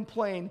 I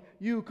complain.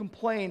 You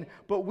complain.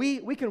 But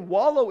we can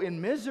wallow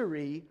in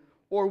misery,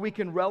 or we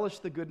can relish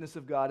the goodness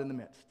of God in the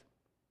midst.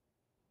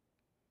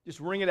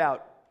 Just wring it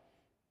out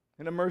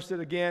and immerse it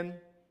again.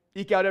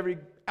 Eke out every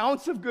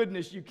ounce of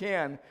goodness you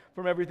can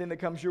from everything that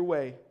comes your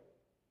way.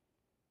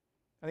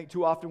 I think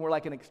too often we're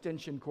like an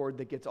extension cord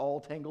that gets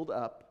all tangled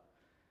up.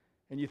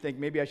 And you think,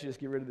 maybe I should just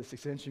get rid of this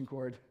extension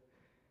cord.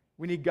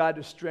 We need God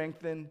to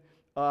strengthen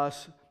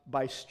us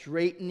by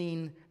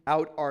straightening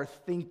out our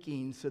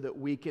thinking so that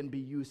we can be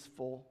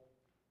useful.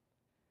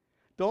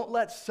 Don't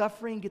let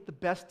suffering get the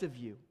best of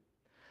you.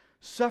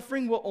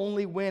 Suffering will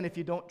only win if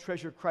you don't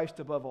treasure Christ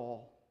above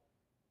all.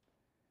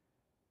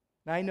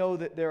 Now, I know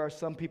that there are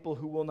some people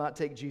who will not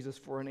take Jesus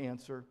for an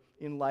answer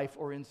in life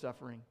or in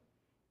suffering.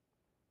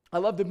 I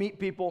love to meet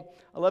people.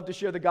 I love to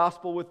share the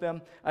gospel with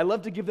them. I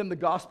love to give them the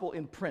gospel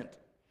in print.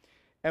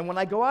 And when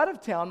I go out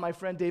of town, my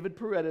friend David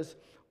Paredes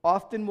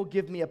often will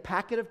give me a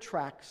packet of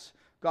tracts,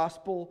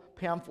 gospel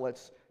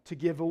pamphlets, to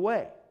give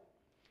away.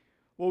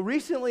 Well,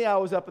 recently I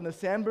was up in the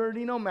San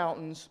Bernardino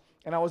Mountains,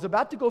 and I was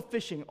about to go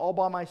fishing all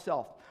by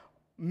myself.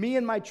 Me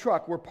and my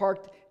truck were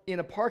parked in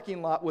a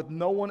parking lot with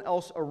no one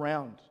else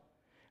around.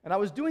 And I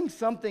was doing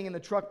something in the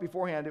truck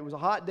beforehand. It was a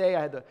hot day.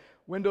 I had the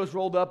windows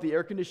rolled up, the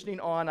air conditioning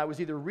on. I was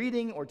either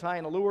reading or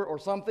tying a lure or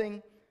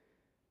something.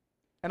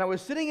 And I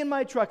was sitting in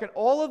my truck, and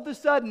all of a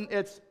sudden,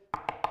 it's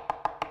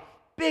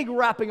big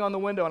rapping on the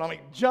window. And I'm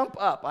like, jump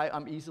up.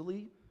 I'm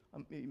easily,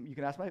 you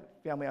can ask my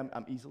family,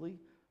 I'm easily,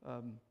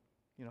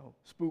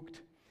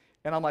 spooked.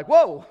 And I'm like,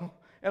 whoa.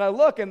 And I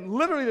look, and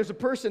literally there's a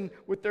person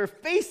with their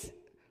face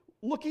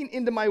looking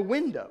into my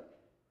window.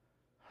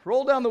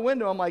 Roll down the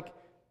window. I'm like,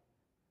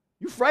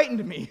 you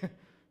frightened me.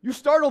 You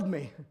startled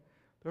me.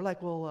 They're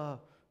like,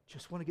 well,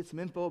 just want to get some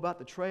info about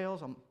the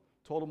trails. I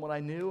told them what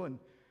I knew. And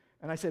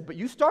I said, but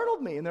you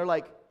startled me. And they're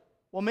like,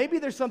 well, maybe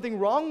there's something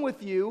wrong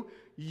with you.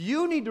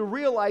 You need to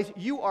realize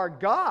you are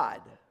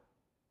God.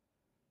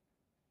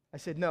 I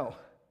said, no,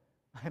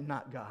 I am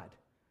not God.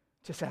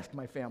 Just ask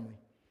my family.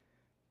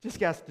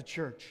 Just ask the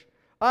church.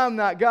 I'm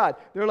not God.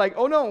 They're like,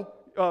 oh no,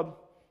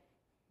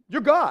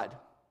 you're God.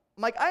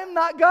 I'm like, I am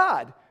not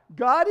God.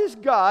 God is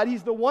God.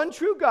 He's the one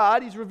true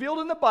God. He's revealed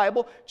in the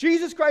Bible.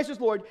 Jesus Christ is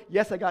Lord.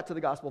 Yes, I got to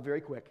the gospel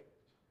very quick.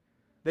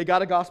 They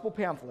got a gospel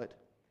pamphlet.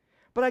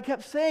 But I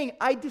kept saying,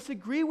 I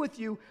disagree with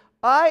you.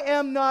 I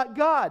am not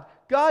God.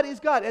 God is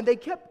God. And they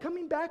kept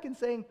coming back and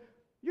saying,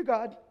 you're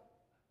God.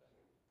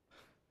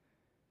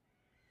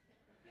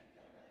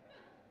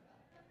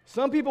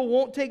 Some people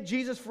won't take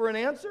Jesus for an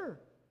answer.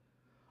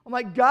 I'm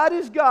like, God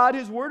is God.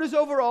 His word is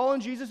over all,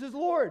 and Jesus is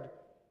Lord.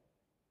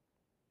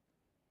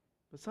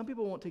 But some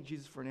people won't take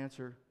Jesus for an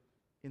answer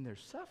in their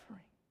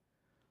suffering.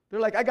 They're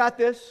like, I got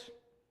this.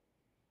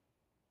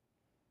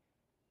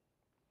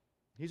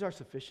 He's our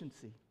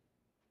sufficiency.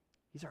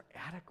 He's our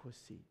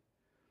adequacy.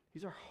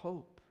 He's our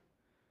hope.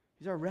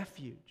 He's our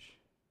refuge.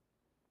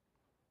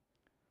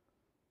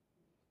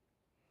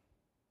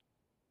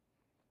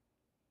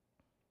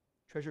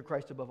 Treasure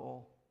Christ above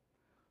all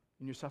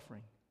in your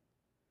suffering.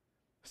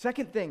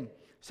 Second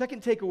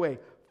takeaway,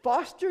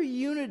 foster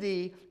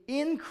unity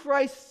in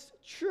Christ's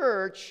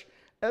church,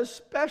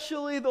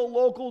 especially the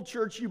local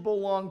church you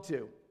belong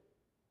to.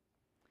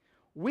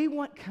 We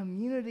want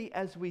community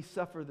as we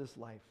suffer this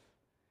life.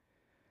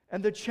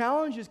 And the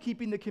challenge is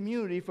keeping the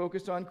community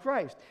focused on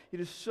Christ. It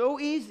is so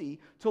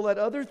easy to let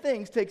other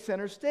things take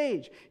center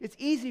stage. It's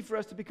easy for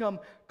us to become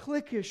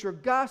cliquish or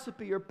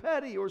gossipy or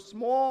petty or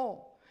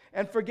small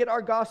and forget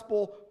our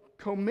gospel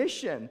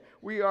commission.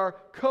 We are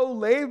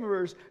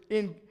co-laborers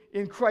in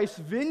Christ's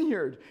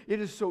vineyard. It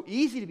is so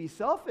easy to be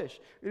selfish.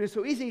 It is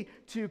so easy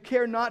to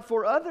care not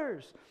for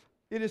others.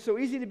 It is so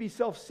easy to be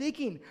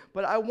self-seeking.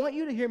 But I want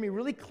you to hear me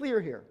really clear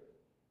here.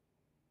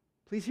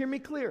 Please hear me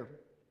clear.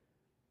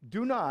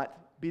 Do not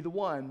be the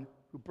one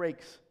who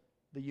breaks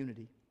the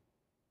unity.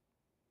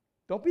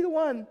 Don't be the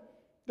one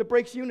that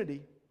breaks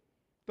unity.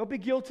 Don't be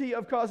guilty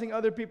of causing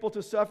other people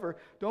to suffer.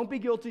 Don't be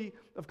guilty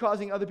of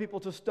causing other people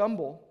to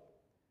stumble.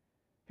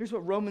 Here's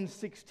what Romans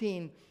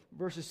 16,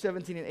 verses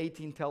 17 and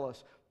 18 tell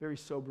us. Very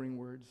sobering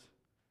words.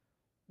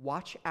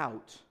 Watch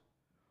out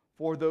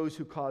for those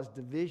who cause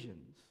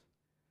divisions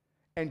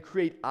and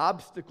create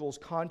obstacles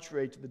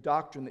contrary to the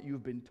doctrine that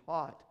you've been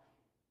taught.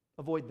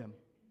 Avoid them.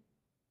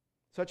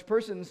 Such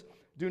persons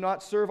do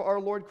not serve our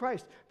Lord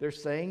Christ. They're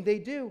saying they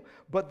do,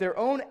 but their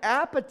own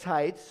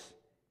appetites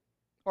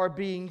are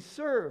being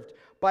served.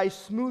 By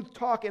smooth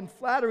talk and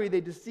flattery, they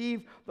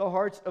deceive the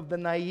hearts of the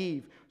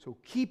naive. So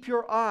keep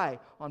your eye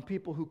on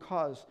people who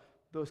cause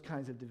those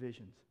kinds of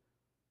divisions.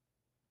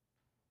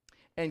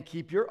 And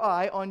keep your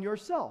eye on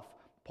yourself.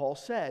 Paul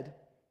said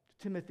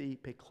to Timothy,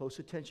 pay close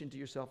attention to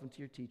yourself and to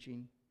your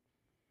teaching.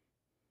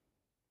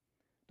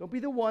 Don't be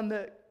the one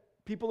that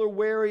people are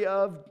wary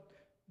of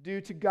due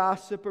to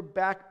gossip or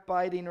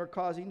backbiting or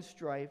causing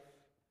strife.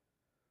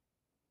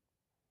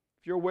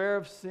 If you're aware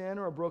of sin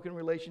or a broken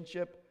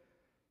relationship,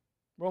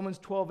 Romans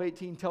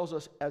 12:18 tells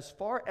us, as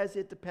far as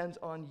it depends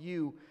on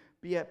you,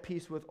 be at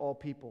peace with all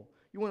people.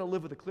 You want to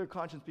live with a clear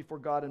conscience before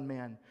God and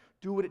man.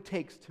 Do what it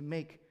takes to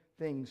make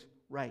things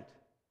right.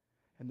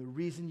 And the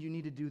reason you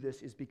need to do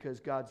this is because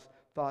God's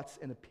thoughts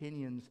and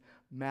opinions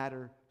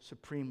matter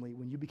supremely.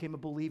 When you became a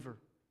believer,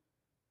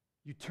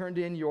 you turned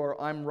in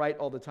your I'm right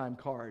all the time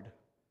card.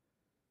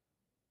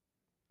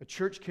 A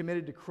church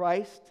committed to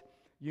Christ,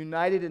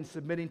 united in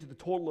submitting to the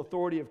total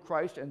authority of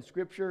Christ and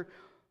Scripture,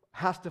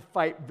 has to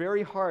fight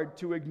very hard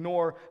to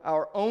ignore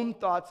our own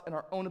thoughts and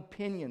our own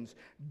opinions.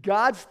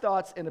 God's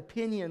thoughts and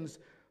opinions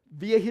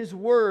via His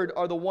Word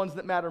are the ones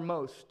that matter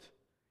most.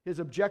 His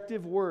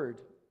objective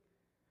Word.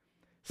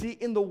 See,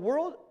 in the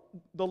world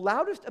the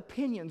loudest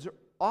opinions are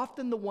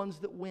often the ones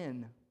that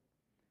win.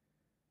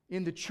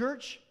 In the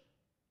church,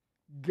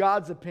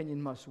 God's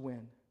opinion must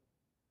win.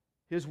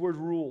 His word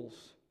rules.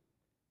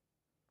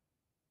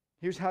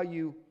 Here's how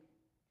you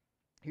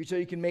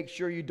can make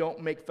sure you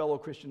don't make fellow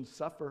Christians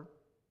suffer.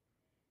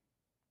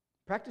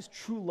 Practice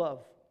true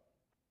love.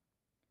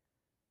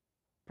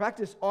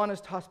 Practice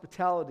honest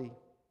hospitality.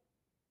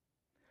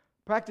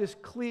 Practice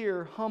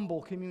clear,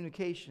 humble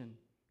communication.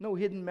 No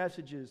hidden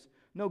messages.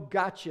 No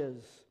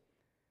gotchas.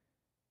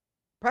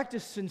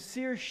 Practice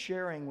sincere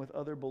sharing with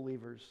other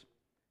believers.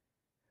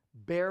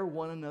 Bear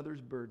one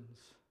another's burdens.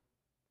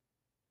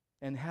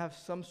 And have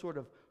some sort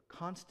of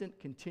constant,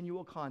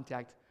 continual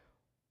contact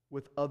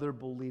with other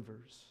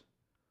believers.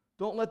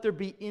 Don't let there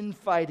be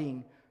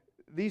infighting.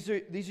 These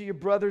are your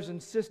brothers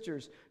and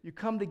sisters. You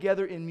come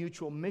together in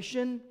mutual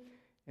mission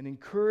and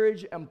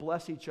encourage and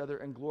bless each other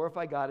and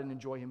glorify God and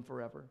enjoy Him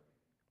forever.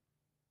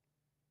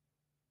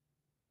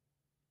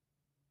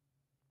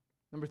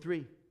 Number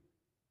 3,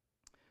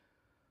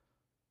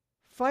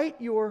 fight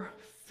your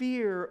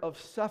fear of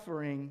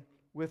suffering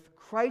with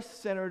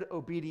Christ-centered,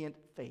 obedient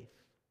faith.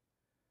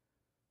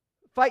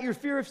 Fight your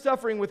fear of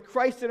suffering with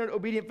Christ-centered,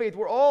 obedient faith.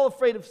 We're all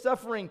afraid of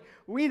suffering.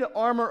 We need to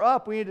armor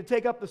up. We need to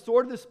take up the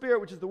sword of the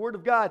Spirit, which is the Word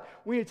of God.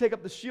 We need to take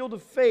up the shield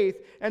of faith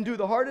and do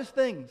the hardest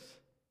things.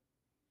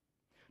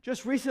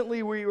 Just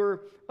recently, we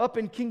were up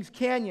in Kings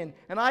Canyon,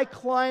 and I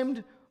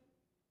climbed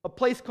a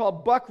place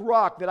called Buck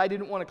Rock that I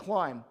didn't want to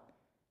climb.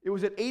 It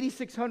was at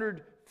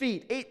 8,600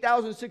 feet,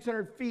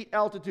 8,600 feet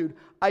altitude.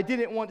 I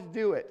didn't want to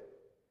do it.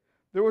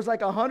 There was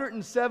like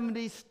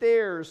 170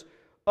 stairs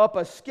up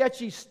a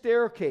sketchy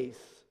staircase.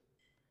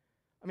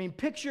 I mean,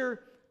 picture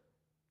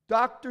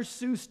Dr.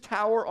 Seuss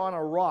Tower on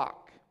a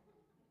rock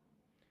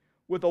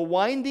with a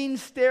winding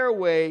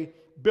stairway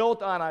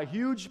built on a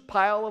huge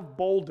pile of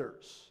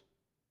boulders.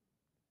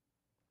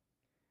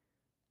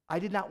 I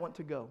did not want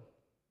to go.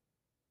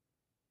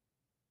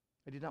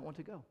 I did not want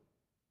to go.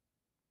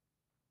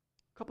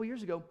 A couple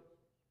years ago,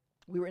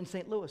 we were in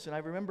St. Louis, and I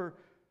remember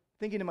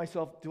thinking to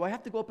myself, do I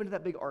have to go up into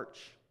that big arch?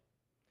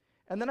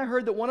 And then I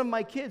heard that one of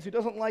my kids, who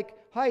doesn't like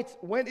heights,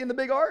 went in the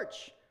big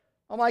arch.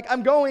 I'm like,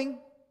 I'm going.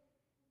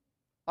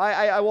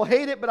 I will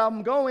hate it, but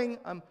I'm going.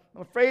 I'm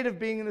afraid of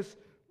being in this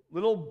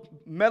little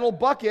metal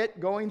bucket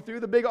going through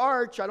the big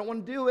arch. I don't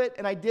want to do it,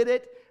 and I did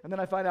it. And then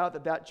I find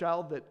out that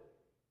child that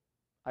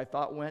I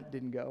thought went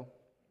didn't go.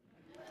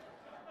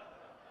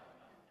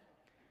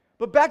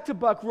 But back to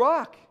Buck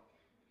Rock.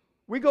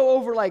 We go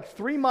over like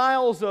 3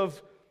 miles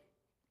of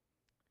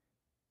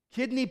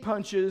kidney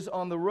punches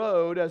on the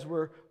road as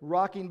we're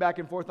rocking back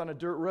and forth on a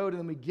dirt road, and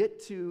then we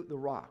get to the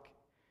rock.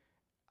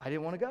 I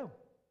didn't want to go.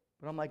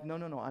 But I'm like, no,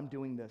 I'm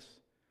doing this.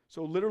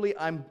 So literally,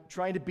 I'm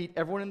trying to beat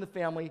everyone in the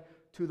family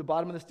to the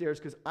bottom of the stairs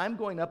because I'm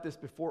going up this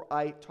before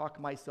I talk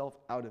myself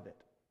out of it.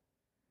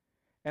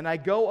 And I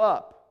go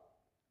up.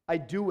 I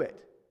do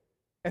it.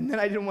 And then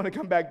I didn't want to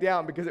come back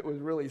down because it was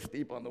really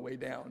steep on the way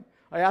down.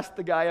 I asked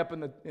the guy up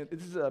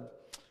this is a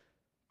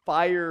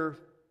fire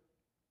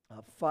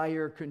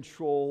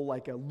control,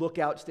 like a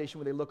lookout station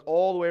where they look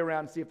all the way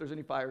around to see if there's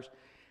any fires.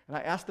 And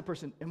I asked the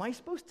person, am I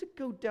supposed to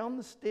go down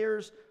the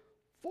stairs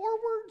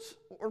forwards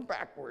or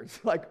backwards?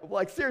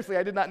 Like seriously,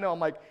 I did not know. I'm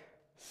like,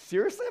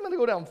 seriously, I'm going to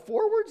go down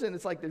forwards? And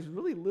it's like there's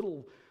really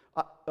little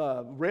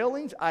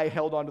railings. I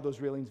held onto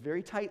those railings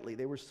very tightly.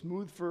 They were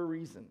smooth for a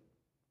reason.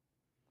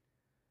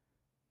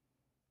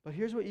 But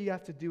here's what you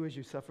have to do as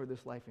you suffer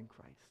this life in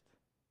Christ.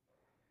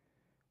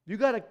 You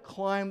got to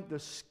climb the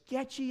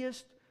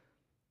sketchiest,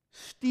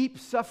 steep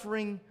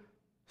suffering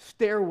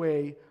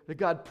stairway that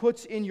God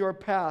puts in your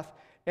path,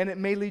 and it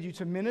may lead you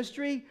to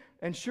ministry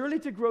and surely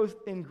to growth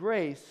in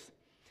grace,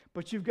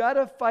 but you've got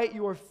to fight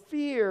your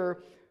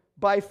fear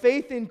by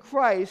faith in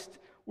Christ,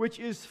 which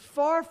is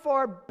far,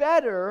 far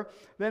better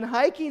than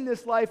hiking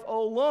this life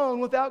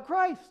alone without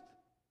Christ.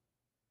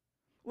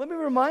 Let me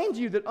remind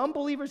you that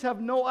unbelievers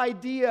have no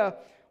idea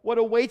what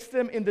awaits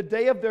them in the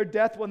day of their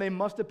death when they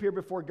must appear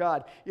before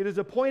God. It is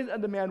appointed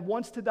unto man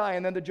once to die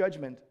and then the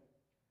judgment.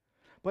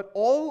 But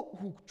all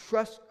who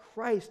trust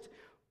Christ,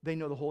 they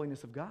know the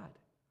holiness of God.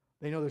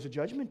 They know there's a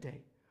judgment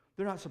day.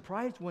 They're not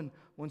surprised when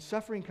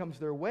suffering comes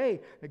their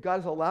way, that God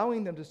is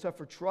allowing them to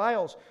suffer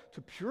trials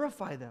to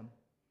purify them.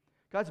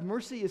 God's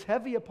mercy is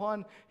heavy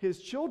upon His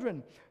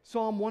children.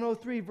 Psalm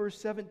 103,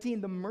 verse 17,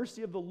 the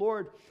mercy of the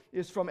Lord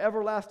is from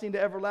everlasting to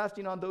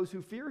everlasting on those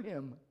who fear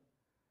Him.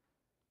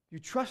 You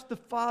trust the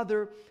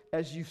Father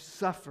as you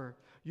suffer.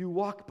 You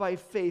walk by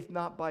faith,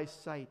 not by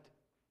sight.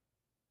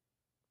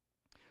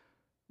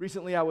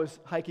 Recently, I was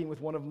hiking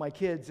with one of my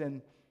kids,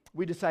 and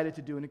we decided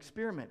to do an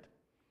experiment.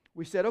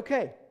 We said,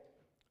 okay,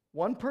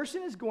 one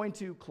person is going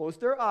to close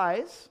their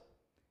eyes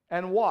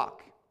and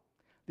walk.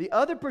 The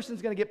other person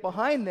is going to get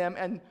behind them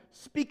and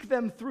speak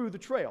them through the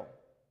trail.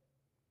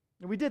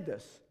 And we did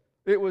this.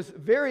 It was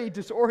very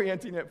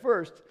disorienting at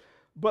first,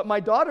 but my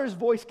daughter's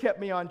voice kept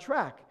me on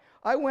track.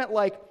 I went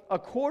like a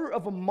quarter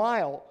of a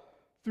mile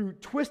through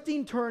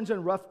twisting turns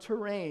and rough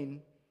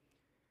terrain,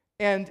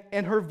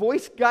 And her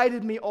voice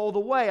guided me all the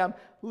way. I'm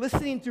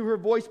listening to her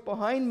voice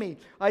behind me.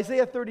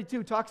 Isaiah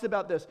 32 talks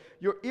about this.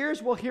 Your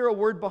ears will hear a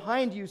word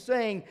behind you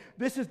saying,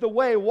 this is the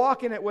way,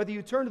 walk in it, whether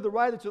you turn to the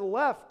right or to the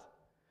left.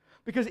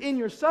 Because in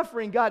your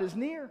suffering, God is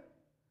near.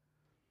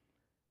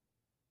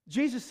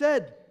 Jesus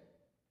said,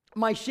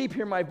 my sheep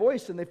hear my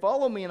voice, and they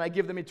follow me, and I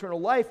give them eternal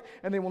life,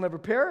 and they will never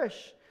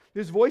perish.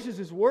 His voice is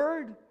His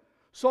word.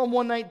 Psalm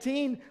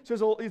 119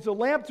 says, it's a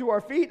lamp to our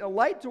feet, and a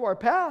light to our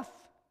path.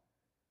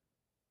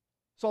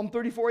 Psalm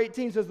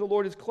 34:18 says, the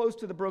Lord is close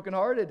to the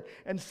brokenhearted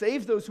and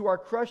saves those who are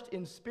crushed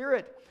in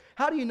spirit.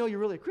 How do you know you're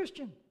really a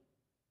Christian?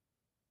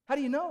 How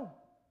do you know?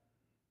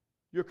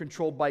 You're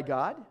controlled by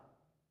God.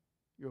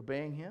 You're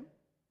obeying Him.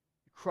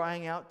 You're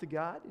crying out to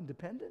God in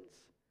dependence.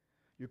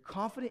 You're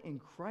confident in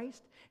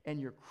Christ, and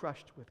you're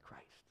crushed with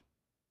Christ.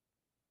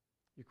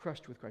 You're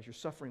crushed with Christ. You're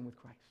suffering with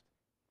Christ.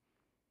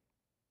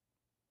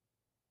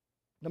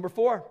 Number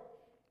 4,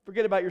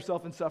 forget about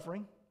yourself in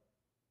suffering.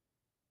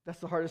 That's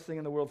the hardest thing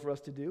in the world for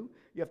us to do.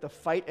 You have to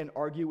fight and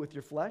argue with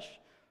your flesh.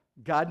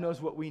 God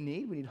knows what we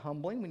need. We need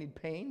humbling. We need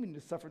pain. We need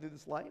to suffer through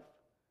this life.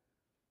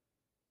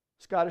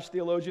 Scottish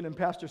theologian and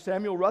pastor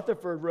Samuel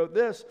Rutherford wrote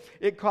this: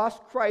 it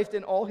cost Christ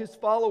and all His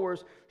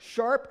followers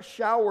sharp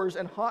showers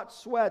and hot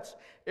sweats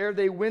ere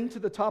they win to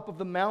the top of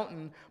the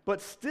mountain,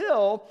 but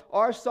still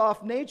our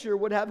soft nature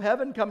would have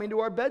heaven coming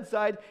to our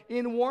bedside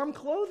in warm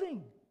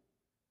clothing.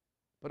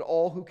 But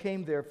all who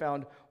came there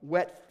found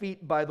wet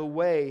feet by the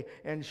way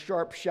and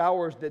sharp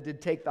showers that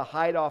did take the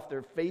hide off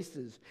their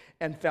faces,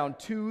 and found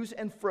to's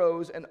and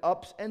fro's and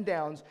ups and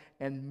downs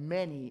and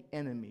many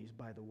enemies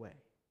by the way.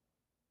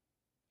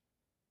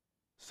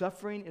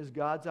 Suffering is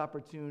God's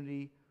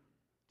opportunity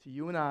to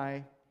you and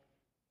I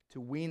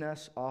to wean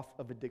us off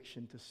of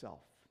addiction to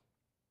self.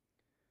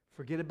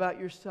 Forget about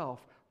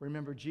yourself.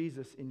 Remember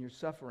Jesus in your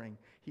suffering.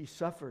 He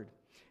suffered.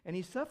 And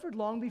He suffered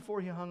long before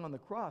He hung on the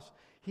cross.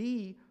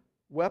 He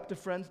wept a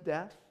friend's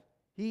death.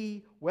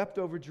 He wept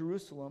over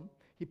Jerusalem.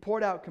 He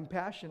poured out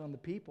compassion on the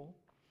people.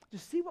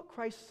 Just see what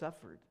Christ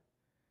suffered.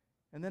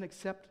 And then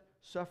accept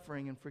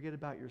suffering and forget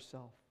about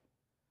yourself.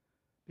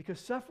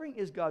 Because suffering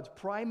is God's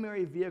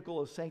primary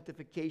vehicle of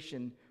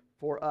sanctification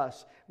for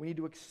us. We need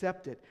to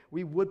accept it.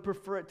 We would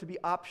prefer it to be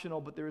optional,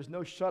 but there is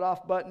no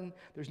shut-off button.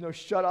 There's no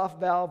shut-off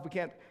valve. We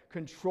can't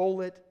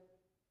control it.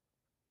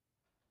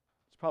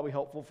 It's probably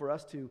helpful for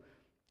us to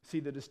see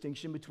the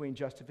distinction between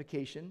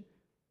justification,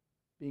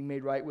 being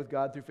made right with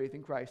God through faith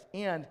in Christ,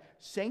 and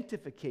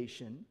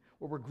sanctification,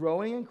 where we're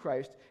growing in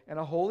Christ and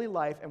a holy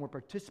life, and we're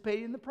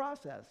participating in the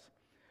process.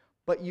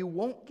 But you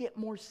won't get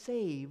more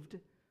saved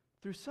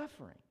through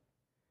suffering.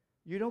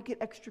 You don't get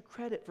extra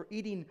credit for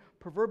eating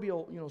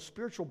proverbial,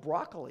 spiritual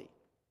broccoli.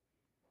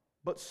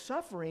 But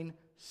suffering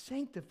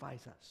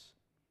sanctifies us.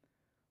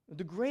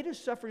 The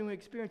greatest suffering we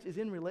experience is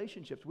in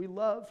relationships. We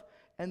love,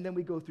 and then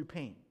we go through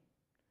pain.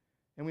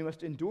 And we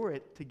must endure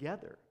it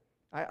together.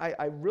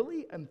 I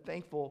really am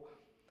thankful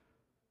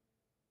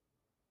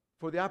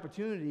for the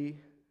opportunity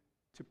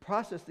to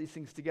process these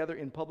things together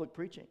in public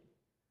preaching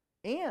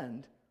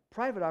and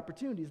private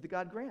opportunities that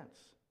God grants.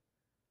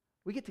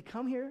 We get to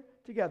come here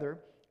together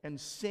and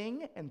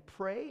sing and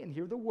pray and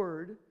hear the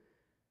word,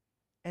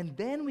 and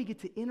then we get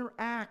to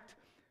interact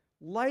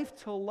life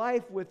to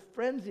life with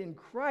friends in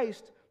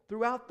Christ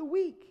throughout the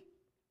week.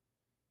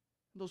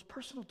 Those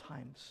personal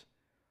times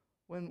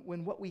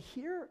when what we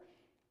hear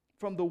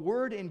from the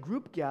word in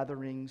group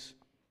gatherings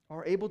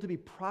are able to be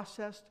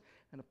processed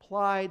and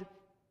applied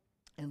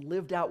and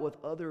lived out with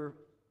other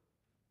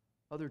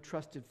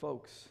trusted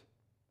folks.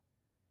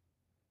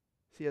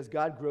 See, as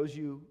God grows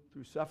you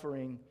through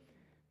suffering,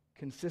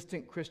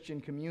 consistent Christian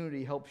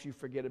community helps you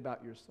forget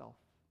about yourself.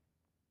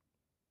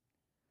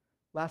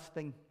 Last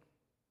thing,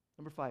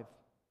 number 5.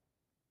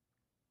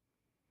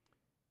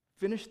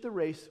 Finish the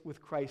race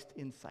with Christ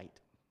in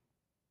sight.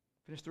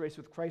 Finish the race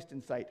with Christ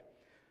in sight.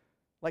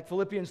 Like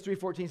Philippians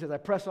 3:14 says, I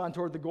press on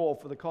toward the goal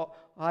for the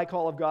high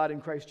call of God in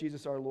Christ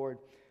Jesus our Lord.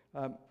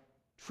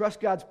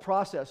 Trust God's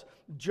process.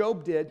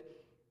 Job did.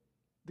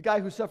 The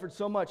guy who suffered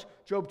so much,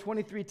 Job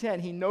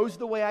 23:10, he knows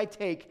the way I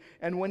take,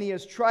 and when he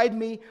has tried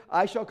me,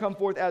 I shall come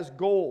forth as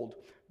gold.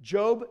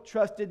 Job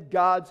trusted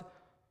God's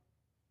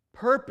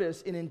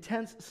purpose in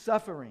intense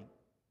suffering.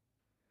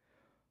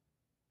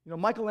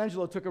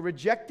 Michelangelo took a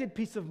rejected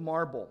piece of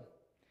marble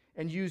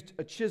and used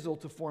a chisel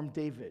to form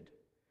David.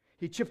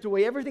 He chipped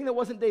away everything that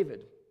wasn't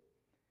David.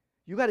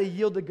 You got to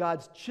yield to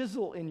God's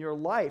chisel in your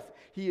life.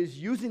 He is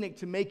using it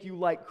to make you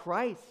like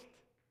Christ.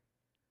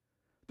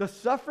 The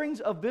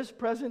sufferings of this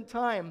present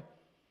time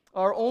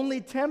are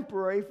only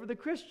temporary for the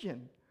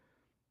Christian.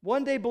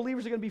 One day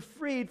believers are going to be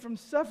freed from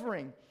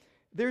suffering.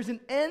 There's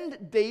an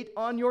end date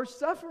on your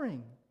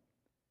suffering.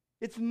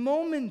 It's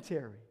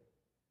momentary.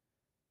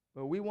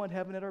 But we want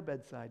heaven at our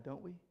bedside,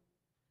 don't we?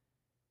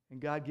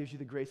 And God gives you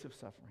the grace of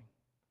suffering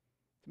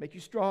to make you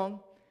strong,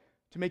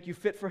 to make you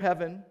fit for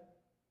heaven.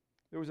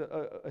 There was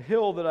a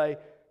hill that I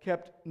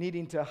kept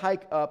needing to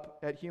hike up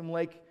at Hume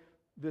Lake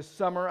this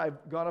summer.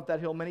 I've gone up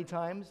that hill many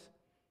times.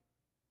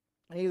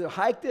 I either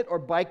hiked it or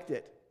biked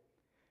it.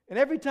 And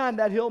every time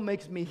that hill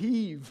makes me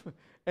heave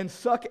and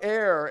suck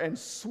air and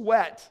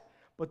sweat.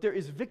 But there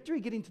is victory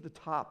getting to the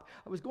top.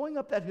 I was going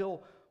up that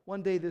hill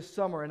one day this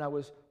summer, and I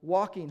was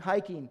walking,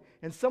 hiking,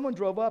 and someone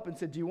drove up and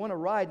said, "Do you want to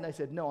ride?" And I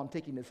said, "No, I'm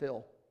taking this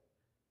hill.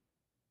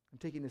 I'm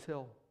taking this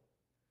hill."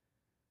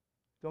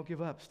 Don't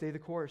give up. Stay the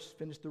course.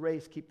 Finish the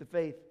race. Keep the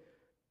faith.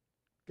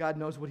 God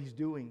knows what He's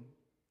doing.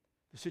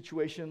 The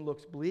situation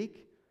looks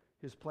bleak.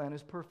 His plan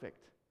is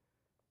perfect.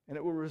 And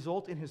it will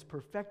result in His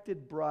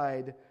perfected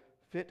bride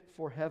fit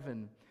for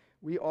heaven.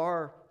 We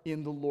are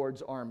in the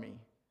Lord's army.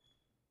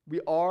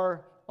 We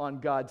are on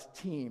God's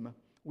team.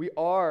 We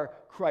are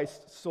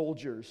Christ's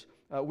soldiers.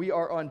 We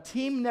are on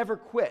Team Never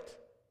Quit.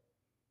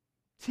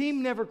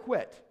 Team Never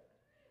Quit.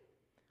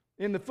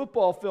 In the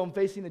football film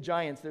Facing the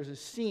Giants, there's a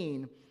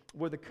scene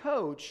where the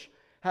coach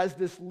has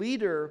this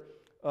leader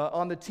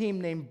on the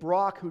team named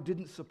Brock who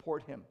didn't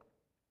support him.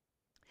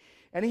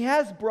 And he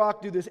has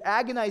Brock do this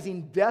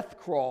agonizing death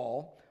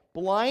crawl,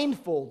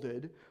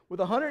 blindfolded, with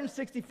a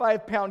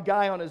 165-pound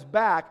guy on his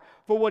back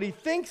for what he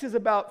thinks is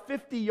about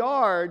 50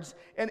 yards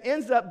and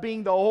ends up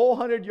being the whole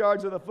 100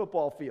 yards of the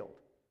football field.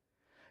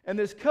 And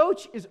this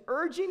coach is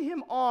urging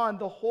him on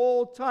the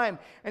whole time.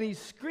 And he's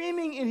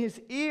screaming in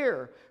his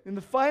ear in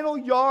the final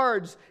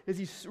yards as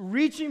he's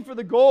reaching for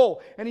the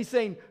goal. And he's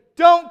saying,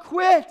 "Don't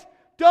quit!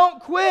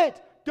 Don't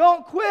quit!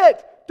 Don't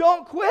quit!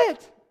 Don't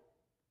quit!"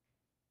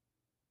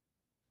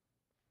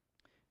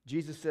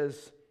 Jesus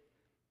says,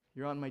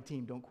 "You're on my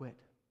team. Don't quit.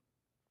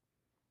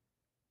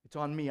 It's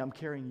on me. I'm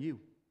carrying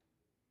you.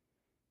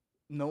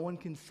 No one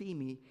can see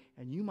me,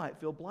 and you might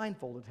feel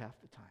blindfolded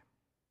half the time.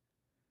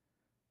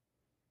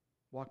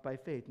 Walk by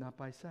faith, not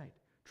by sight.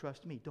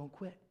 Trust me. Don't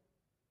quit.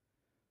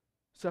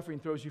 Suffering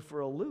throws you for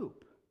a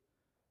loop.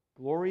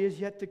 Glory is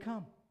yet to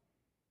come.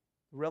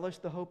 Relish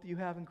the hope that you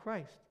have in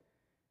Christ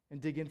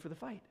and dig in for the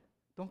fight.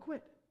 Don't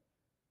quit.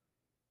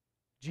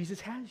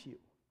 Jesus has you.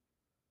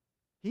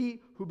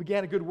 He who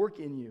began a good work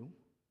in you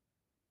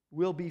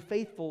will be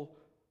faithful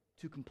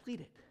to complete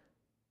it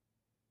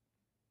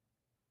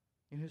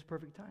in His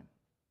perfect time.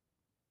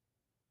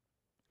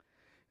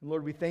 And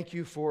Lord, we thank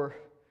you for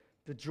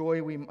the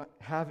joy we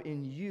have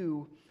in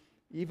you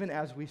even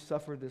as we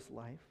suffer this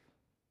life.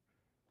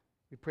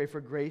 We pray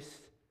for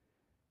grace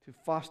to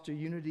foster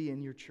unity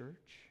in your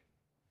church.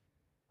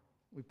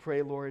 We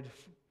pray, Lord,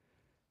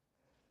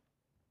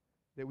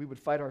 that we would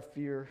fight our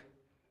fear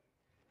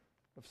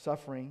of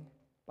suffering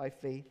by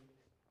faith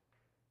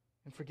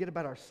and forget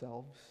about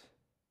ourselves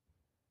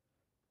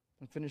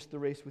and finish the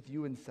race with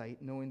you in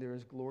sight, knowing there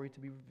is glory to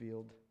be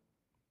revealed.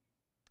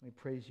 We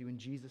praise you in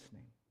Jesus'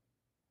 name.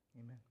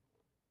 Amen.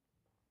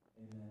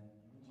 Amen.